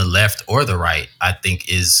on the left or the right, I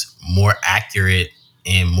think is more accurate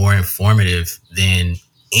and more informative than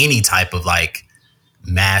any type of like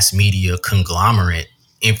mass media conglomerate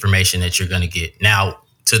information that you're going to get. Now,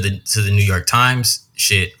 to the New York Times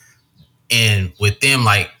shit, and with them,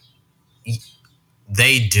 like,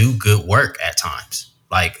 they do good work at times.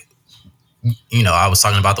 Like, you know, I was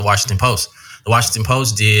talking about the Washington Post. The Washington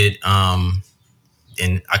Post did, and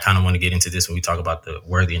I kind of want to get into this when we talk about the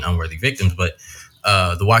worthy and unworthy victims, but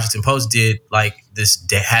the Washington Post did like this,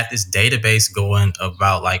 had this database going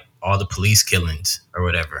about like all the police killings or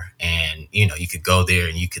whatever. And, you know, you could go there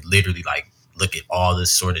and you could literally like look at all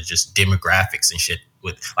this sort of just demographics and shit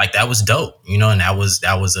with like, that was dope, you know, and that was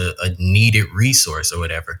a needed resource or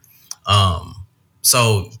whatever.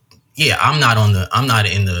 So yeah, I'm not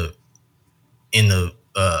in the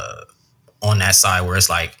on that side where it's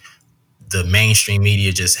like the mainstream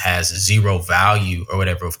media just has zero value or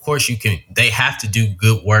whatever. Of course they have to do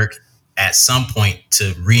good work at some point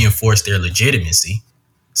to reinforce their legitimacy.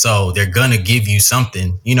 So they're going to give you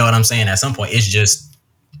something, you know what I'm saying? At some point, it's just,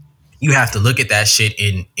 you have to look at that shit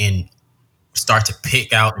and start to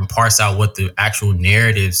pick out and parse out what the actual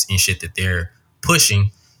narratives and shit that they're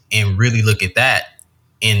pushing, and really look at that,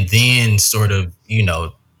 and then sort of, you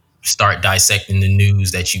know, start dissecting the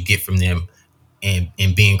news that you get from them and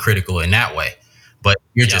being critical in that way. But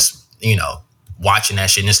you're just, you know, watching that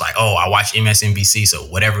shit and it's like, oh, I watch MSNBC, so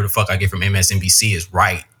whatever the fuck I get from MSNBC is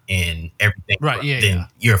right and everything. Right. Yeah. Then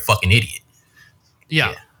you're a fucking idiot.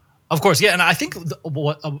 Yeah. Of course, yeah, and I think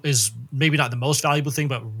what is maybe not the most valuable thing,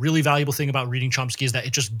 but really valuable thing about reading Chomsky is that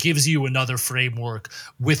it just gives you another framework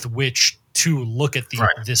with which to look at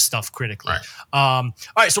this stuff critically. Right. All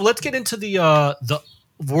right, so let's get into the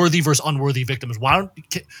worthy versus unworthy victims.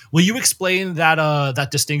 Will you explain that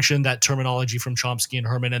distinction, that terminology from Chomsky and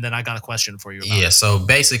Herman, and then I got a question for you. Yeah, so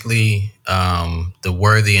basically, the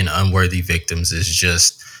worthy and unworthy victims is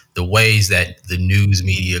just the ways that the news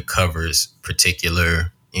media covers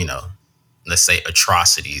particular, you know, let's say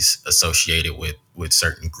atrocities associated with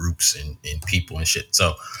certain groups and people and shit.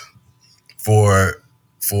 So for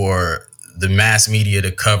the mass media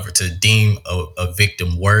to deem a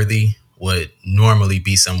victim worthy would normally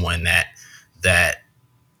be someone that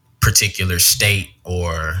particular state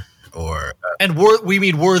or and we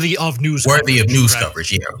mean worthy of news coverage,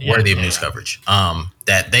 coverage. Yeah, worthy of news coverage.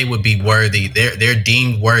 That they would be worthy. They're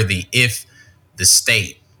deemed worthy if the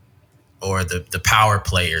state or the power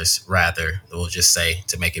players, rather, we'll just say,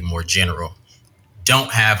 to make it more general,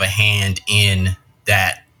 don't have a hand in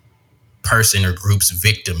that person or group's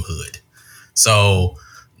victimhood. So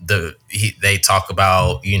they talk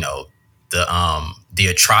about, you know, the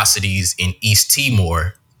atrocities in East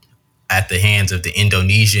Timor at the hands of the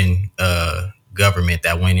Indonesian government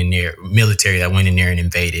that went in there, military that went in there and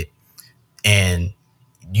invaded. And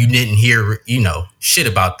you didn't hear, you know, shit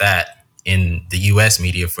about that in the U.S.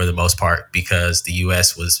 media for the most part, because the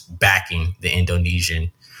U.S. was backing the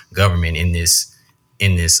Indonesian government in this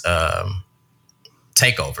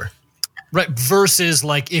takeover. Right. Versus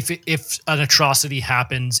like if an atrocity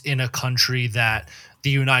happens in a country that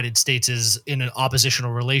the United States is in an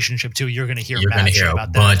oppositional relationship to, you're going to hear a bunch of shit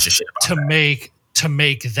about that. To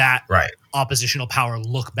make that right. oppositional power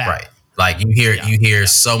look bad. Right. Like you hear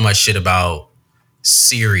so much shit about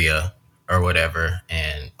Syria or whatever,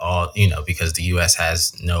 and all, you know, because the U.S.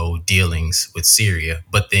 has no dealings with Syria.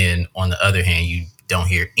 But then on the other hand, you don't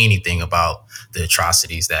hear anything about the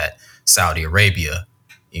atrocities that Saudi Arabia,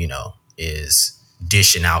 you know, is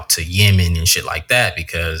dishing out to Yemen and shit like that,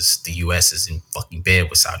 because the U.S. is in fucking bed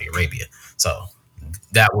with Saudi Arabia. So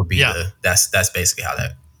that would be that's basically how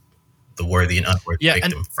the worthy and unworthy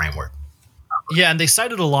victim framework. Yeah, and they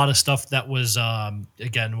cited a lot of stuff that was,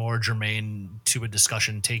 again, more germane to a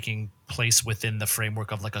discussion taking place within the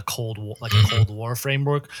framework of like a Cold War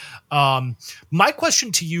framework. My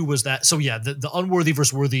question to you was that, so yeah, the unworthy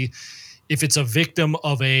versus worthy, if it's a victim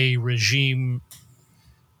of a regime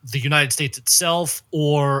the United States itself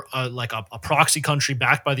or like a proxy country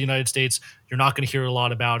backed by the United States, you're not going to hear a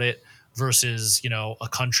lot about it. Versus, a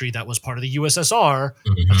country that was part of the USSR,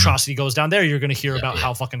 atrocity goes down there. You're going to hear about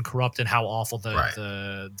how fucking corrupt and how awful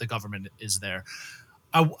the government is there.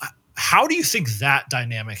 How do you think that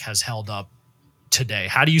dynamic has held up today?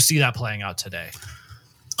 How do you see that playing out today?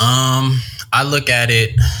 I look at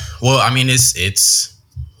it. Well, I mean, it's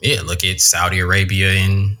look at Saudi Arabia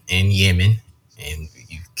and Yemen, and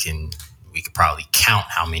we could probably count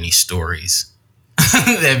how many stories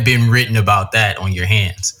that have been written about that on your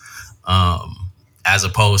hands. As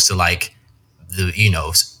opposed to like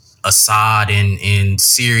Assad in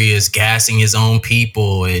Syria's gassing his own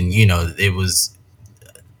people, and it was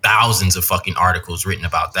thousands of fucking articles written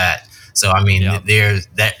about that. So I mean,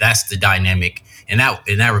 that's the dynamic in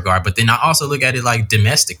that regard. But then I also look at it like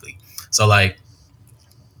domestically. So like,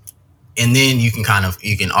 and then you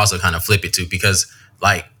can also kind of flip it too, because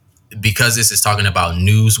this is talking about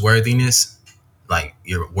newsworthiness. Like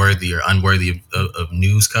you're worthy or unworthy of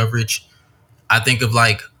news coverage. I think of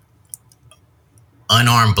like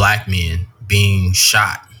unarmed black men being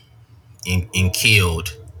shot and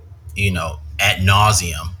killed, ad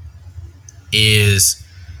nauseum is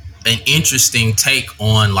an interesting take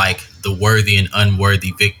on like the worthy and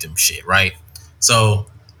unworthy victim shit, right? So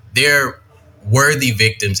they're worthy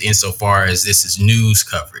victims insofar as this is news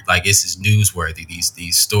coverage, like this is newsworthy,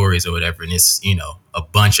 these stories or whatever, and it's a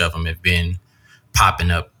bunch of them have been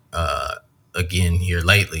popping up again here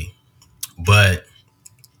lately. But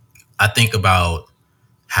I think about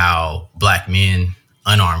how black men,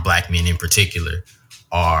 unarmed black men in particular,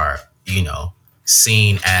 are,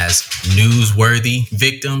 seen as newsworthy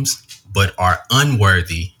victims, but are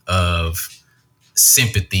unworthy of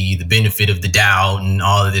sympathy, the benefit of the doubt, and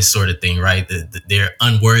all of this sort of thing, right? They're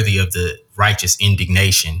unworthy of the righteous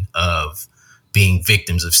indignation of being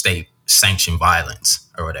victims of state sanctioned violence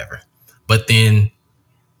or whatever. But then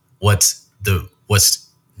what's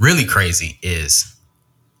really crazy is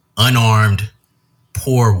unarmed,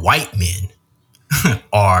 poor white men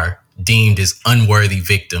are deemed as unworthy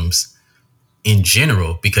victims in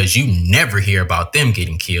general, because you never hear about them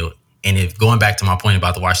getting killed. And if going back to my point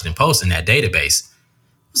about the Washington Post and that database,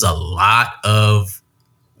 there's a lot of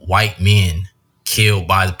white men killed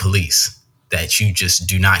by the police that you just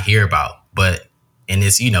do not hear about. And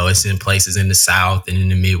it's, it's in places in the South and in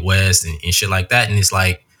the Midwest and shit like that. And it's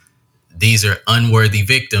like, these are unworthy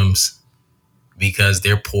victims because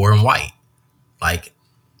they're poor and white. Like,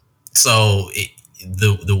 so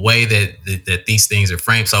the way that these things are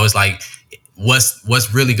framed. So it's like,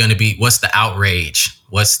 what's really going to be, what's the outrage?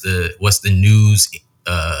 What's the news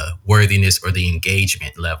worthiness or the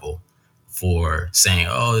engagement level for saying,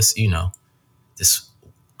 oh, it's, this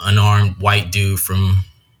unarmed white dude from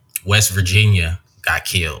West Virginia got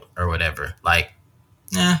killed or whatever. Like,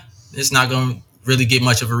 it's not going to really get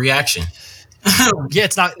much of a reaction.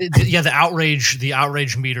 It's not. The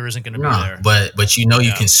outrage meter isn't going to be there. But you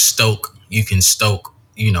can stoke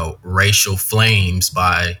racial flames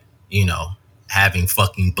by having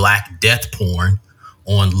fucking black death porn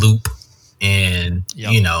on loop, and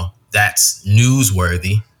that's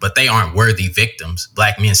newsworthy. But they aren't worthy victims.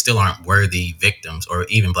 Black men still aren't worthy victims, or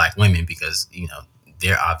even black women, because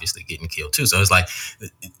they're obviously getting killed too. So it's like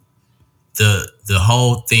the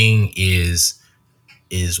whole thing is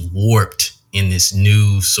warped in this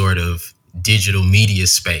new sort of digital media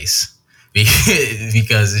space,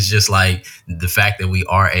 because it's just like the fact that we're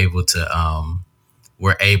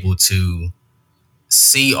able to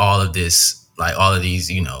see all of this, like all of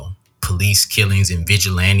these, police killings and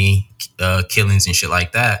vigilante killings and shit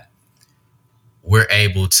like that. We're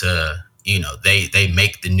able to, they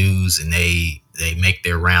make the news and they make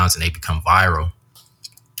their rounds and they become viral.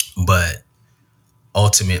 But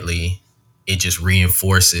ultimately, it just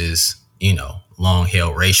reinforces, long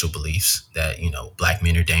held racial beliefs that, black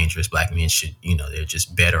men are dangerous. Black men should, they're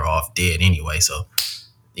just better off dead anyway. So,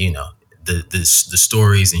 the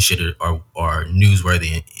stories and shit are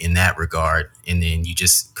newsworthy in that regard. And then you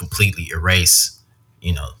just completely erase,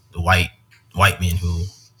 the white men who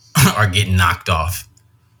are getting knocked off.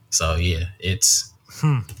 So yeah, it's.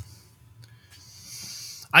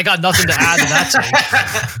 I got nothing to add to that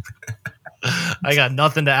take. I got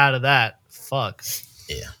nothing to add to that. Fuck.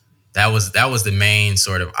 Yeah. That was the main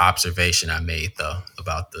sort of observation I made though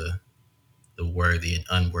about the worthy and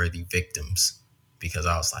unworthy victims, because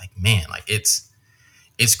I was like, man, like it's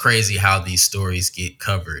crazy how these stories get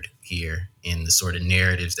covered here in the sort of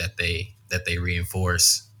narratives that they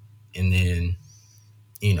reinforce, and then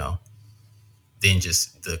then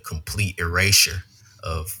just the complete erasure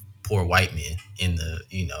of poor white men in the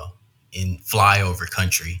in flyover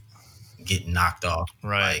country getting knocked off.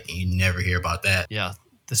 Right. Like, and you never hear about that. Yeah.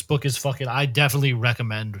 This book is fucking, I definitely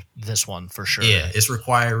recommend this one for sure. Yeah, it's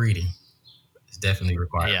required reading. It's definitely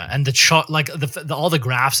required. Yeah, and the chart, like the all the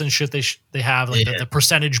graphs and shit they have, like the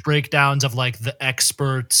percentage breakdowns of like the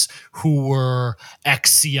experts who were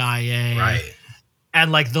ex-CIA, Right.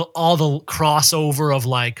 and like all the crossover of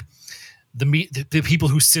like the people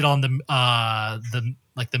who sit on the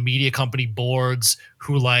like the media company boards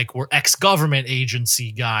who like were ex-government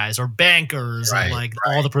agency guys or bankers, and like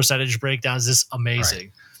all the percentage breakdowns is amazing.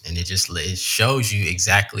 Right. And it shows you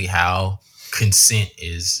exactly how consent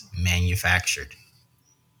is manufactured.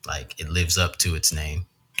 Like, it lives up to its name,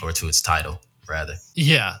 or to its title, rather.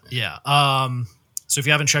 Yeah. So if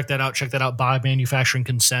you haven't checked that out by Manufacturing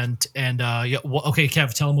Consent. And okay,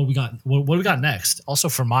 Kev, tell them what we got. What do we got next? Also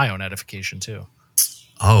for my own edification too.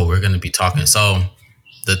 Oh, we're going to be talking. So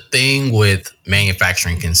the thing with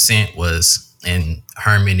Manufacturing Consent was, and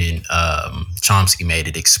Herman and Chomsky made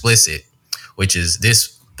it explicit, which is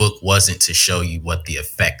this book wasn't to show you what the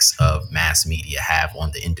effects of mass media have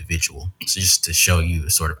on the individual. It's just to show you a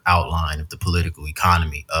sort of outline of the political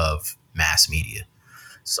economy of mass media.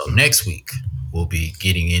 So next week, we'll be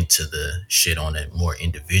getting into the shit on a more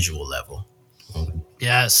individual level.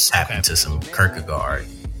 Yes. Tap into some Kierkegaard.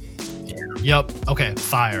 Yeah. Yep. Okay.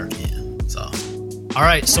 Fire. Yeah. So. All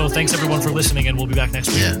right. So thanks everyone for listening, and we'll be back next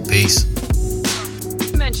week. Yeah. Peace.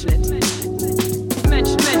 Mention it.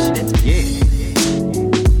 Mention it. Yeah.